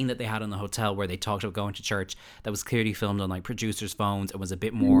that scene that they had in the hotel where they talked about going to church, that was clearly filmed on like producers' phones. It was a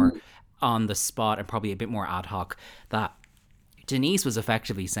bit more on the spot and probably a bit more ad hoc. That Denise was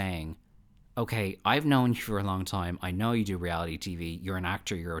effectively saying, okay, I've known you for a long time. I know you do reality TV. You're an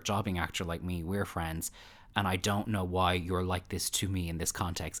actor. You're a jobbing actor like me. We're friends. And I don't know why you're like this to me in this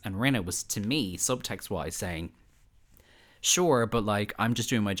context. And Rinna was, to me, subtext wise, saying, sure, but like, I'm just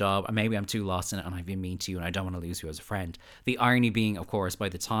doing my job. And maybe I'm too lost in it and I've been mean to you and I don't want to lose you as a friend. The irony being, of course, by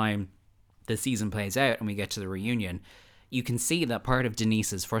the time the season plays out and we get to the reunion, you can see that part of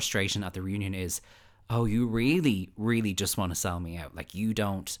Denise's frustration at the reunion is, oh, you really, really just want to sell me out. Like you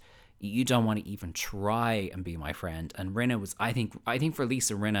don't want to even try and be my friend. And Rinna was, I think for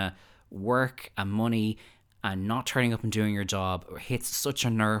Lisa Rinna, work and money and not turning up and doing your job hits such a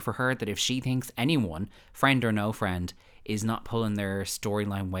nerve for her that if she thinks anyone, friend or no friend, is not pulling their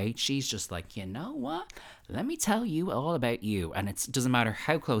storyline weight, she's just like, you know what? Let me tell you all about you. And it doesn't matter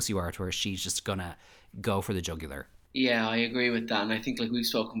how close you are to her, she's just gonna go for the jugular. Yeah, I agree with that, and I think like we've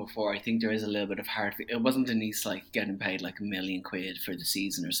spoken before, I think there is a little bit of hard. It wasn't Denise like getting paid like £1 million for the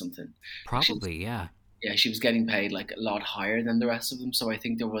season or something. Like she was, Probably, yeah. yeah, she was getting paid like a lot higher than the rest of them. So I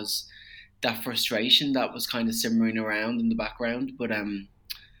think there was that frustration that was kind of simmering around in the background. But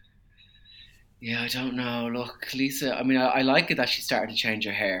yeah, I don't know. Look, Lisa, I mean, I like it that she started to change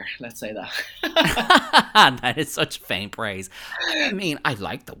her hair. Let's say that. That is such faint praise. I mean, I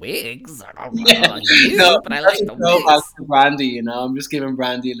like the wigs. I don't know Yeah, about you, no, but I that's like a the throwback wigs. to Brandy. I'm just giving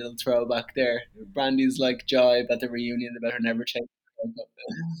Brandy a little throwback there. Brandy's like jibe at the reunion about her never changing.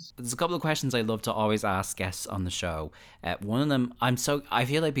 There's a couple of questions I love to always ask guests on the show. One of them, I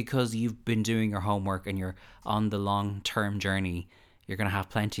feel like because you've been doing your homework and you're on the long term journey, you're gonna have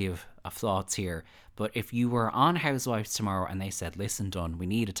plenty of thoughts here. But if you were on Housewives tomorrow and they said, "Listen, Dunn, we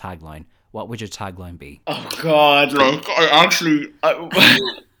need a tagline," what would your tagline be? Oh God! Like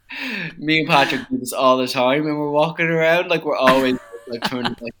me and Patrick do this all the time, and we're walking around like we're always like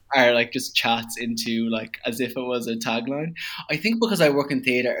turning like our like just chats into like as if it was a tagline. I think because I work in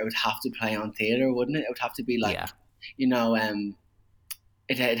theatre, it would have to play on theatre, wouldn't it? It would have to be like Yeah, you know,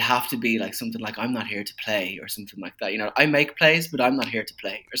 it'd have to be like something like I'm not here to play or something like that. I make plays, but I'm not here to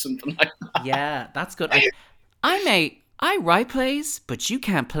play or something like that. yeah, that's good. I write plays, but you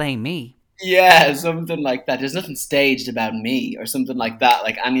can't play me. Yeah, something like that. There's nothing staged about me or something like that.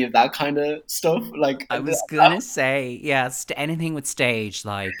 Like any of that kind of stuff. Like I was gonna say, yeah, anything with stage,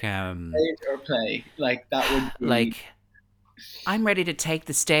 stage or play. Like that would be. like I'm ready to take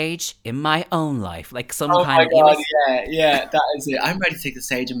the stage in my own life, like some Oh kind my of, you know, god, yeah, yeah, that is it. I'm ready to take the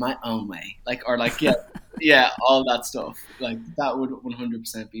stage in my own way. Like or like yeah, yeah, all that stuff. Like that would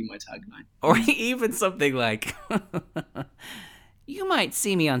 100% be my tagline. or even something like, "You might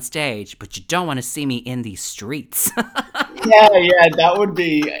see me on stage, but you don't want to see me in these streets." Yeah, yeah, that would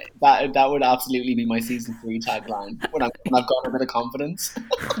be that. That would absolutely be my season 3 tagline when I've got a bit of confidence.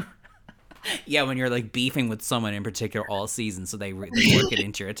 Yeah, when you're like beefing with someone in particular all season, so they work it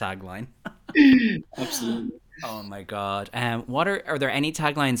into your tagline. Absolutely. Oh my god. What are there any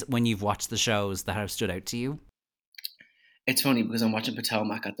taglines when you've watched the shows that have stood out to you? It's funny because I'm watching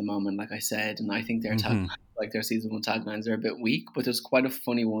Potomac at the moment, like I said, and I think their Mm-hmm. like their season 1 taglines are a bit weak, but there's quite a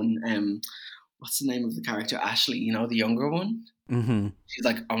funny one. What's the name of the character? Ashley, the younger one. Mm-hmm. She's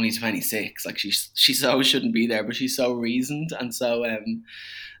like only 26. Like she so shouldn't be there, but she's so reasoned and so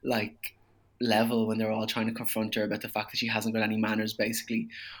like level when they're all trying to confront her about the fact that she hasn't got any manners, basically.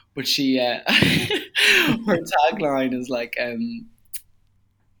 But she, her tagline is like,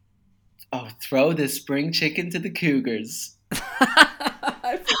 "Oh, throw the spring chicken to the cougars."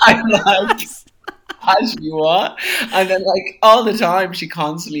 I I'm forgot about like, this. Ashley, what? And then, like, all the time, she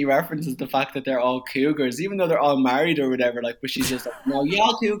constantly references the fact that they're all cougars, even though they're all married or whatever. Like, but she's just like, "No,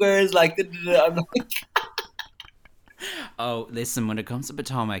 y'all cougars." Like, da, da, da. I'm like, Oh, listen, when it comes to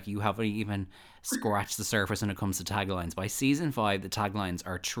Potomac, you haven't even scratched the surface when it comes to taglines. By season 5, the taglines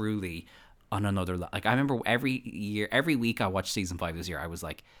are truly on another level. Like, I remember every week I watched season 5 this year, I was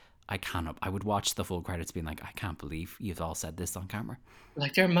like, I cannot. I would watch the full credits being like, I can't believe you've all said this on camera.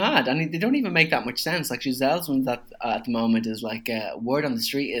 Like they're mad. I mean, they don't even make that much sense. Like Giselle's one that at the moment is like word on the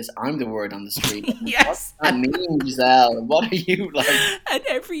street is I'm the word on the street. What does Yes. that mean, Giselle? What are you like? And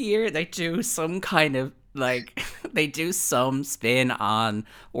every year they do some kind of like they do some spin on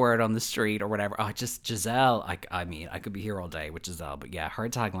word on the street or whatever. Oh, just Giselle. I mean, I could be here all day with Giselle, but yeah, her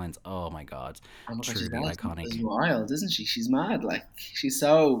taglines. Oh my god, Oh my god, truly Giselle is iconic. wild, isn't she? She's mad. Like she's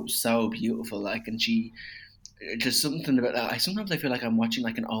so beautiful. Like, and she there's something about that. I feel like I'm watching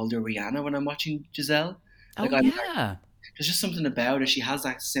like an older Rihanna when I'm watching Giselle. Oh Like I'm yeah, there's just something about her. She has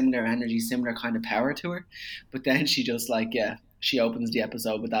that similar energy, similar kind of power to her. But then she just like, yeah, she opens the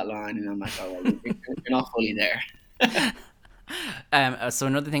episode with that line, and I'm like, oh, well, you're not fully there. So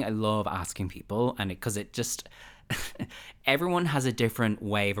another thing I love asking people, and because it just everyone has a different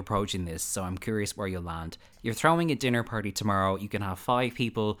way of approaching this, so I'm curious where you'll land. You're throwing a dinner party tomorrow. You can have 5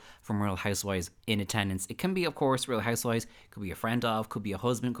 people from Real Housewives in attendance. It can be, of course, Real Housewives. Could be a friend of, could be a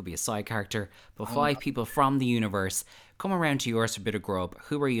husband, could be a side character. But Oh, 5 people from the universe come around to yours for a bit of grub.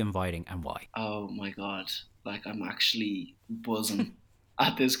 Who are you inviting and why? oh my god! Like I'm actually buzzing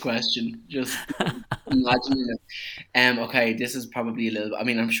at this question. Just imagining it. Okay, this is probably a little. I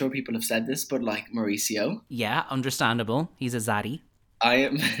mean, I'm sure people have said this, but like Mauricio, Yeah, understandable. He's a zaddy. I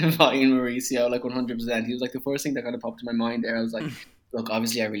am inviting Mauricio like 100%. He was like the first thing that kind of popped in my mind there. I was like, look,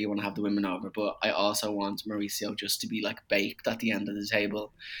 obviously I really want to have the women over, but I also want Mauricio just to be like baked at the end of the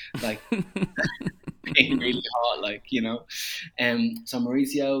table, like being really hot, like So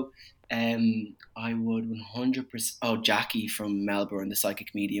Mauricio, I would 100%. Oh, Jackie from Melbourne, the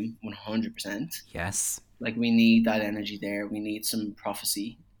psychic medium, 100%. Yes. Like we need that energy there. We need some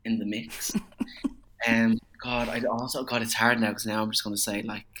prophecy in the mix. God, God, it's hard now because now I'm just going to say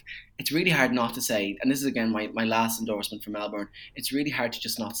like it's really hard not to say, and this is again my last endorsement for Melbourne. It's really hard to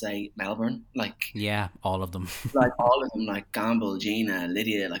just not say Melbourne, Yeah, all of them. like all of them, like Gamble, Gina,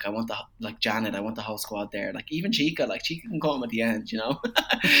 Lydia. Like I want the like Janet. I want the whole squad there. Like even Chica. Like Chica can come at the end, you know.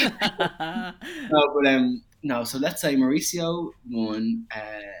 No, but no. So let's say Mauricio won.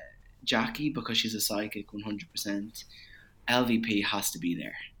 Jackie because she's a psychic, 100%. LVP has to be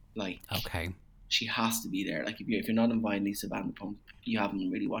there. Like Okay. she has to be there. Like if you're not inviting Lisa Vanderpump, you haven't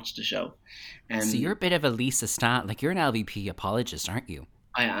really watched the show. So Um, you're a bit of a Lisa Stan. Like you're an LVP apologist, aren't you?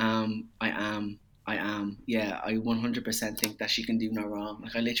 I am. Yeah, I 100% think that she can do no wrong.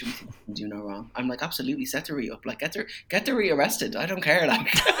 Like I literally think she can do no wrong. I'm like absolutely set the Rhea up. Like get the Rhea arrested. I don't care.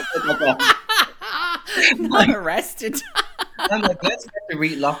 Like, Not like arrested. I'm like let's get the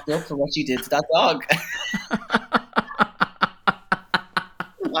Rhea locked up for what she did to that dog.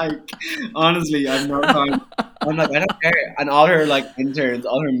 Like honestly, I've no time. I'm like I don't care. And all her like interns,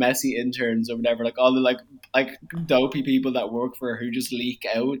 all her messy interns or whatever, like all the like dopey people that work for her who just leak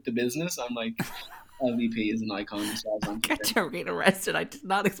out the business. I'm like LVP is an icon as far as I'm Get concerned. to read arrested. I did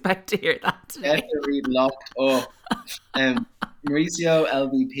not expect to hear that Get today. the read locked up. Mauricio,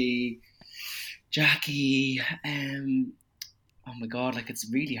 LVP, Jackie. Oh my god, like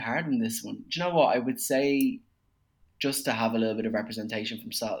it's really hard in this one. Do you know what I would say? Just to have a little bit of representation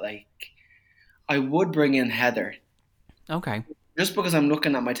from Salt Lake, I would bring in Heather. Okay. Just because I'm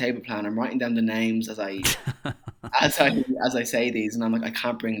looking at my table plan, I'm writing down the names as I say these, and I'm like, I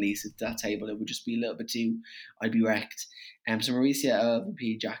can't bring Lisa to that table. It would just be a little bit too. I'd be wrecked. So Mauricia,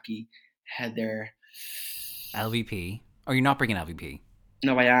 LVP, Jackie, Heather. LVP. Or you're not bringing LVP.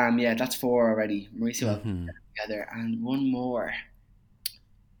 No, I am. Yeah, that's 4 already. Mauricio, LVP, Hmm. Heather, and one more.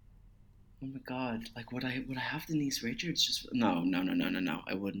 Oh my god! Like, would I have Denise Richards? Just no.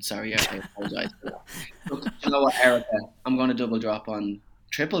 I wouldn't. Sorry, I apologize for that. Look, you know what, Erica? I'm going to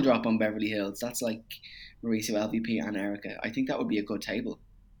triple drop on Beverly Hills. That's like Mauricio, LVP, and Erica. I think that would be a good table.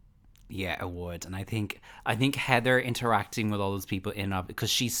 Yeah, it would. And I think Heather interacting with all those people in because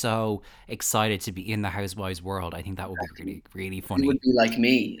she's so excited to be in the Housewives world. I think that would be really, really It would funny. be like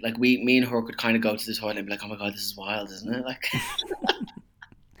me. Like me and her could kind of go to the toilet and be like, "Oh my god, this is wild, isn't it?" Like,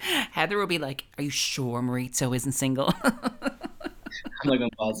 Heather would be like, "Are you sure Maurizio isn't single?" I'm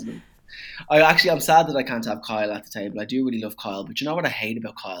positive. I'm sad that I can't have Kyle at the table. I do really love Kyle, but you know what I hate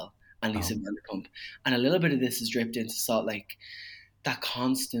about Kyle and Lisa Oh. Vanderpump, and a little bit of this is dripped into Salt Lake. That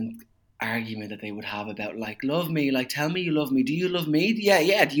constant argument that they would have about like love me, like tell me you love me. Do you love me?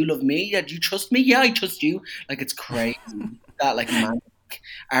 Yeah. Do you love me? Yeah. Do you trust me? Yeah, I trust you. Like it's crazy that like manic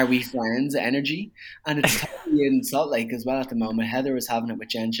are we friends energy, and it's totally in Salt Lake as well at the moment. Heather is having it with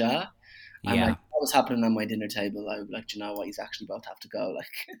Jen Shah. And like Yeah. what was happening on my dinner table, I would like, you know what, he's actually about to have to go.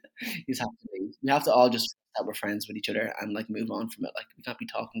 Like he's have to leave. We have to all just that we're friends with each other and like move on from it. Like we can't be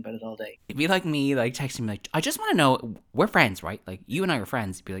talking about it all day. It'd be like me, like texting me, like, I just want to know, we're friends, right? Like, you and I are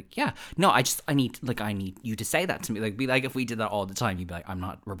friends. You'd be like, yeah. No, I need you to say that to me. Like, be like, if we did that all the time, you'd be like, I'm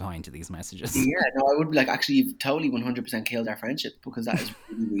not replying to these messages. Yeah, no, I would be like, actually, you've totally 100% killed our friendship because that is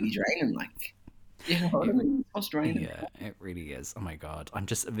really, really draining. Like, you know what I mean? It's draining. Yeah, it really is. Oh my God. I'm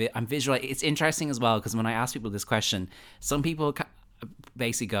visualizing. It's interesting as well because when I ask people this question, some people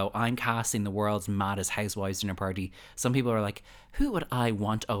basically go, I'm casting the world's maddest housewives dinner party. Some people are like, who would I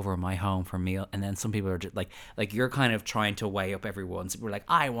want over my home for a meal? And then some people are just like you're kind of trying to weigh up everyone. So we're like,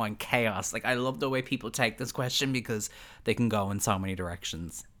 I want chaos. Like, I love the way people take this question because they can go in so many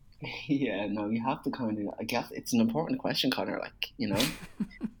directions. Yeah, no, you have to kind of, I guess it's an important question, Connor. Like, you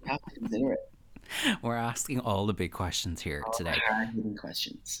have to consider it. We're asking all the big questions here today. Hard-hitting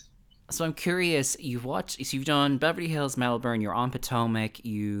questions. So I'm curious. You've done Beverly Hills, Melbourne. You're on Potomac.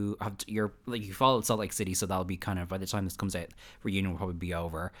 You followed Salt Lake City, so that'll be kind of, by the time this comes out, reunion will probably be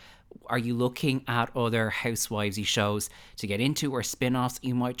over. Are you looking at other housewivesy shows to get into or spin-offs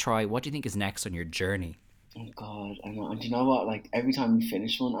you might try? What do you think is next on your journey? Oh God, I know. And do you know what? Like every time we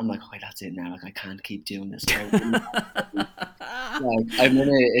finish one, I'm like, oh, that's it now. Like I can't keep doing this. Like I'm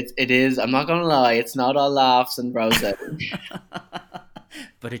gonna. It is. I'm not gonna lie. It's not all laughs and roses.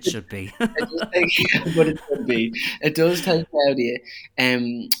 But it should be. But it should be. It does take out of you.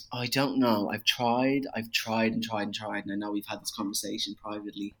 I don't know. I've tried and tried, and I know we've had this conversation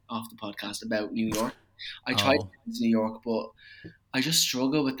privately off the podcast about New York. I tried to go to New York, but I just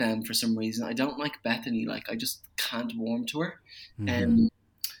struggle with them for some reason. I don't like Bethany. Like I just can't warm to her. Mm-hmm.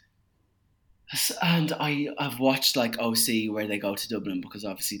 And I've watched like OC where they go to Dublin because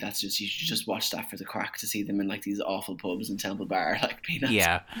obviously that's just, you should just watch that for the crack to see them in like these awful pubs in Temple Bar, like being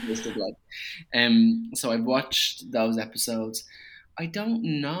like. So I've watched those episodes. I don't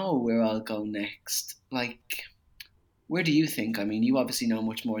know where I'll go next. Like, where do you think? I mean, you obviously know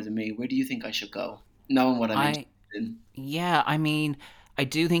much more than me. Where do you think I should go, knowing what I'm interested in? Yeah, I mean, I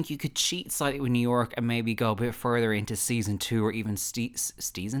do think you could cheat slightly with New York and maybe go a bit further into season 2 or even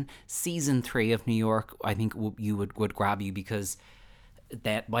season 3 of New York. I think would grab you because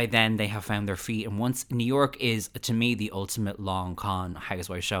that by then they have found their feet. And once New York is, to me, the ultimate long con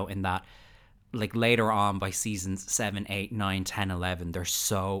housewife show in that, like later on by seasons 7, 8, 9, 10, 11, there's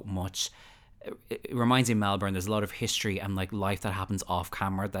so much. It reminds me of Melbourne. There's a lot of history and like life that happens off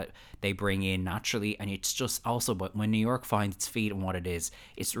camera that they bring in naturally, and it's just also, but when New York finds its feet and what it is,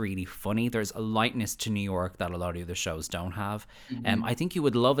 it's really funny. There's a lightness to New York that a lot of the other shows don't have. I think you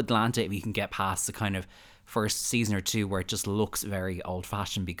would love Atlanta if you can get past the kind of first season or two where it just looks very old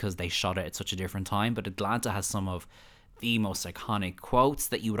fashioned because they shot it at such a different time. But Atlanta has some of the most iconic quotes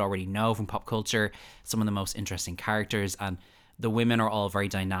that you would already know from pop culture, some of the most interesting characters, and the women are all very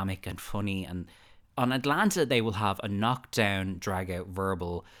dynamic and funny. And on Atlanta, they will have a knockdown, drag out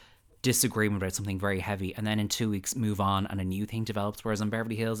verbal disagreement about something very heavy, and then in 2 weeks move on and a new thing develops. Whereas on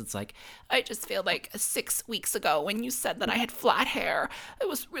Beverly Hills, it's like, I just feel like 6 weeks ago when you said that I had flat hair, it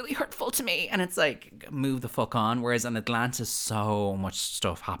was really hurtful to me. And it's like, move the fuck on. Whereas in Atlanta, so much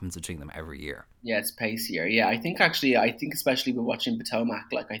stuff happens between them every year. Yeah, it's pacier. Yeah, I think especially with watching Potomac,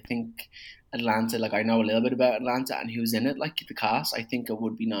 like I think Atlanta, like I know a little bit about Atlanta and who's in it, like the cast. I think it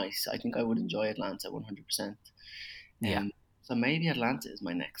would be nice. I think I would enjoy Atlanta 100%. Yeah. So maybe Atlanta is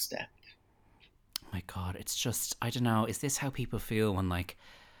my next step. Oh my God, it's just, I don't know, is this how people feel when like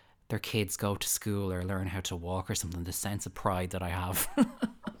their kids go to school or learn how to walk or something? The sense of pride that I have. I'm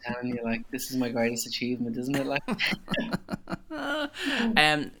telling you, like, this is my greatest achievement, isn't it? Like,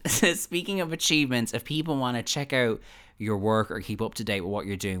 speaking of achievements, if people want to check out your work or keep up to date with what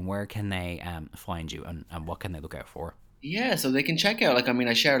you're doing, where can they find you and what can they look out for? Yeah, so they can check out, like, I mean,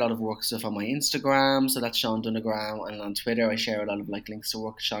 I share a lot of work stuff on my Instagram, so that's Sean Dunagram, and on Twitter I share a lot of, like, links to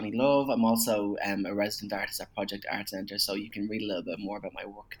work with Shawnee Love. I'm also a resident artist at Project Art Centre, so you can read a little bit more about my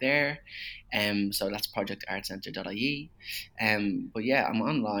work there. So that's projectartcentre.ie. But yeah, I'm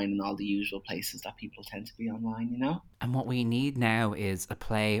online in all the usual places that people tend to be online, you know? And what we need now is a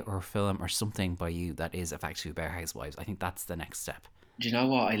play or a film or something by you that is effectively about housewives. I think that's the next step. Do you know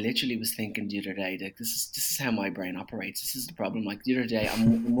what? I literally was thinking the other day, like, this is how my brain operates. This is the problem. Like the other day,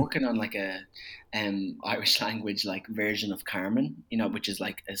 I'm working on like a Irish language like version of Carmen, you know, which is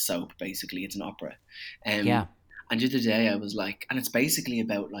like a soap basically. It's an opera. Yeah. And the other day I was like, and it's basically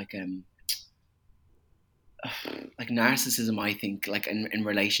about like narcissism, I think, like in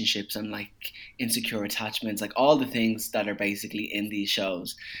relationships and like insecure attachments, like all the things that are basically in these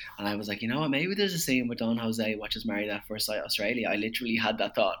shows. And I was like, you know what, maybe there's a scene with Don Jose watches Married at First Sight Australia. I literally had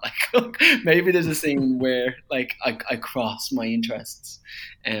that thought, like, look, maybe there's a scene where like I cross my interests.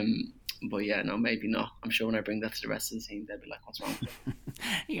 But yeah, no, maybe not. I'm sure when I bring that to the rest of the team, they'll be like, "What's wrong?"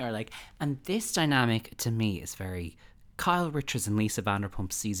 You're like, and this dynamic to me is very Kyle Richards and Lisa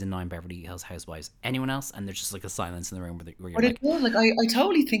Vanderpump season 9 Beverly Hills Housewives. Anyone else? And there's just like a silence in the room where you're But like, it does, like I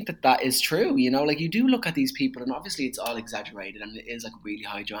totally think that is true. You know, like you do look at these people, and obviously it's all exaggerated, and it is like really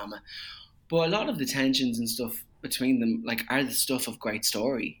high drama. But a lot of the tensions and stuff between them, like, are the stuff of great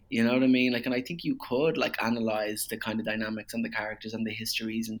story. You know what I mean? Like, and I think you could like analyze the kind of dynamics and the characters and the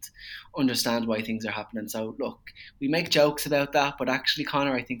histories and understand why things are happening. So look, we make jokes about that, but actually,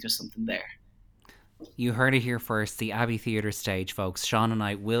 Connor, I think there's something there. you heard it here first. The Abbey Theatre stage, folks. Sean and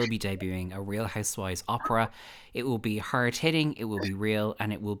I will be debuting a Real Housewives opera. It will be hard hitting, it will be real,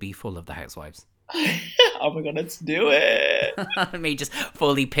 and it will be full of the housewives. Oh my god, let's do it. Me just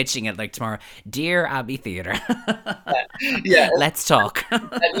fully pitching it like tomorrow. Dear Abbey Theatre. Yeah. Let's talk.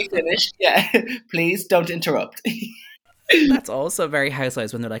 Let me finish. Yeah. Please don't interrupt. That's also very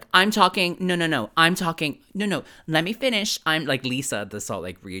Housewives when they're like, I'm talking, no, I'm talking, no, let me finish. I'm like Lisa at the Salt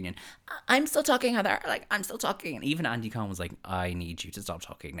Lake reunion. I'm still talking, Heather. Like, I'm still talking. And even Andy Cohen was like, I need you to stop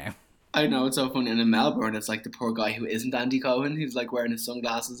talking now. I know, it's so funny. And in Melbourne, it's like the poor guy who isn't Andy Cohen, who's like wearing his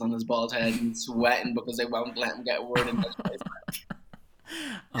sunglasses on his bald head and sweating because they won't let him get a word in.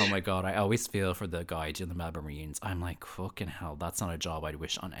 Oh my god, I always feel for the guy doing the Melbourne reunions. I'm like, fucking hell, that's not a job I'd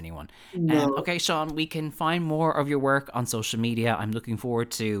wish on anyone. No. Okay, Sean, we can find more of your work on social media. I'm looking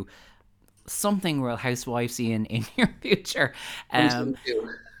forward to something Real Housewivesy in your future.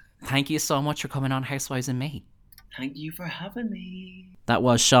 Thank you so much for coming on Housewives and Me. Thank you for having me. That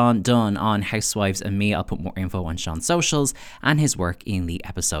was Sean Dunn on Housewives and Me. I'll put more info on Sean's socials and his work in the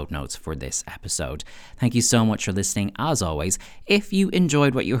episode notes for this episode. Thank you so much for listening. As always, if you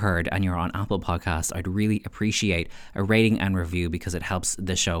enjoyed what you heard and you're on Apple Podcasts, I'd really appreciate a rating and review because it helps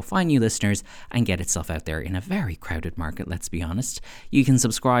the show find new listeners and get itself out there in a very crowded market, let's be honest. You can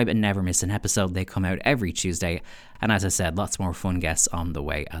subscribe and never miss an episode. They come out every Tuesday. And as I said, lots more fun guests on the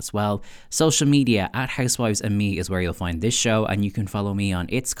way as well. Social media at Housewives and Me is where you'll find this show, and you can follow me on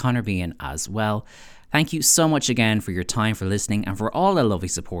It's Connor Bean as well. Thank you so much again for your time, for listening, and for all the lovely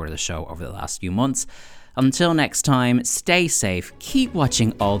support of the show over the last few months. Until next time, stay safe, keep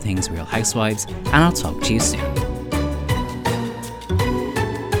watching all things Real Housewives, and I'll talk to you soon.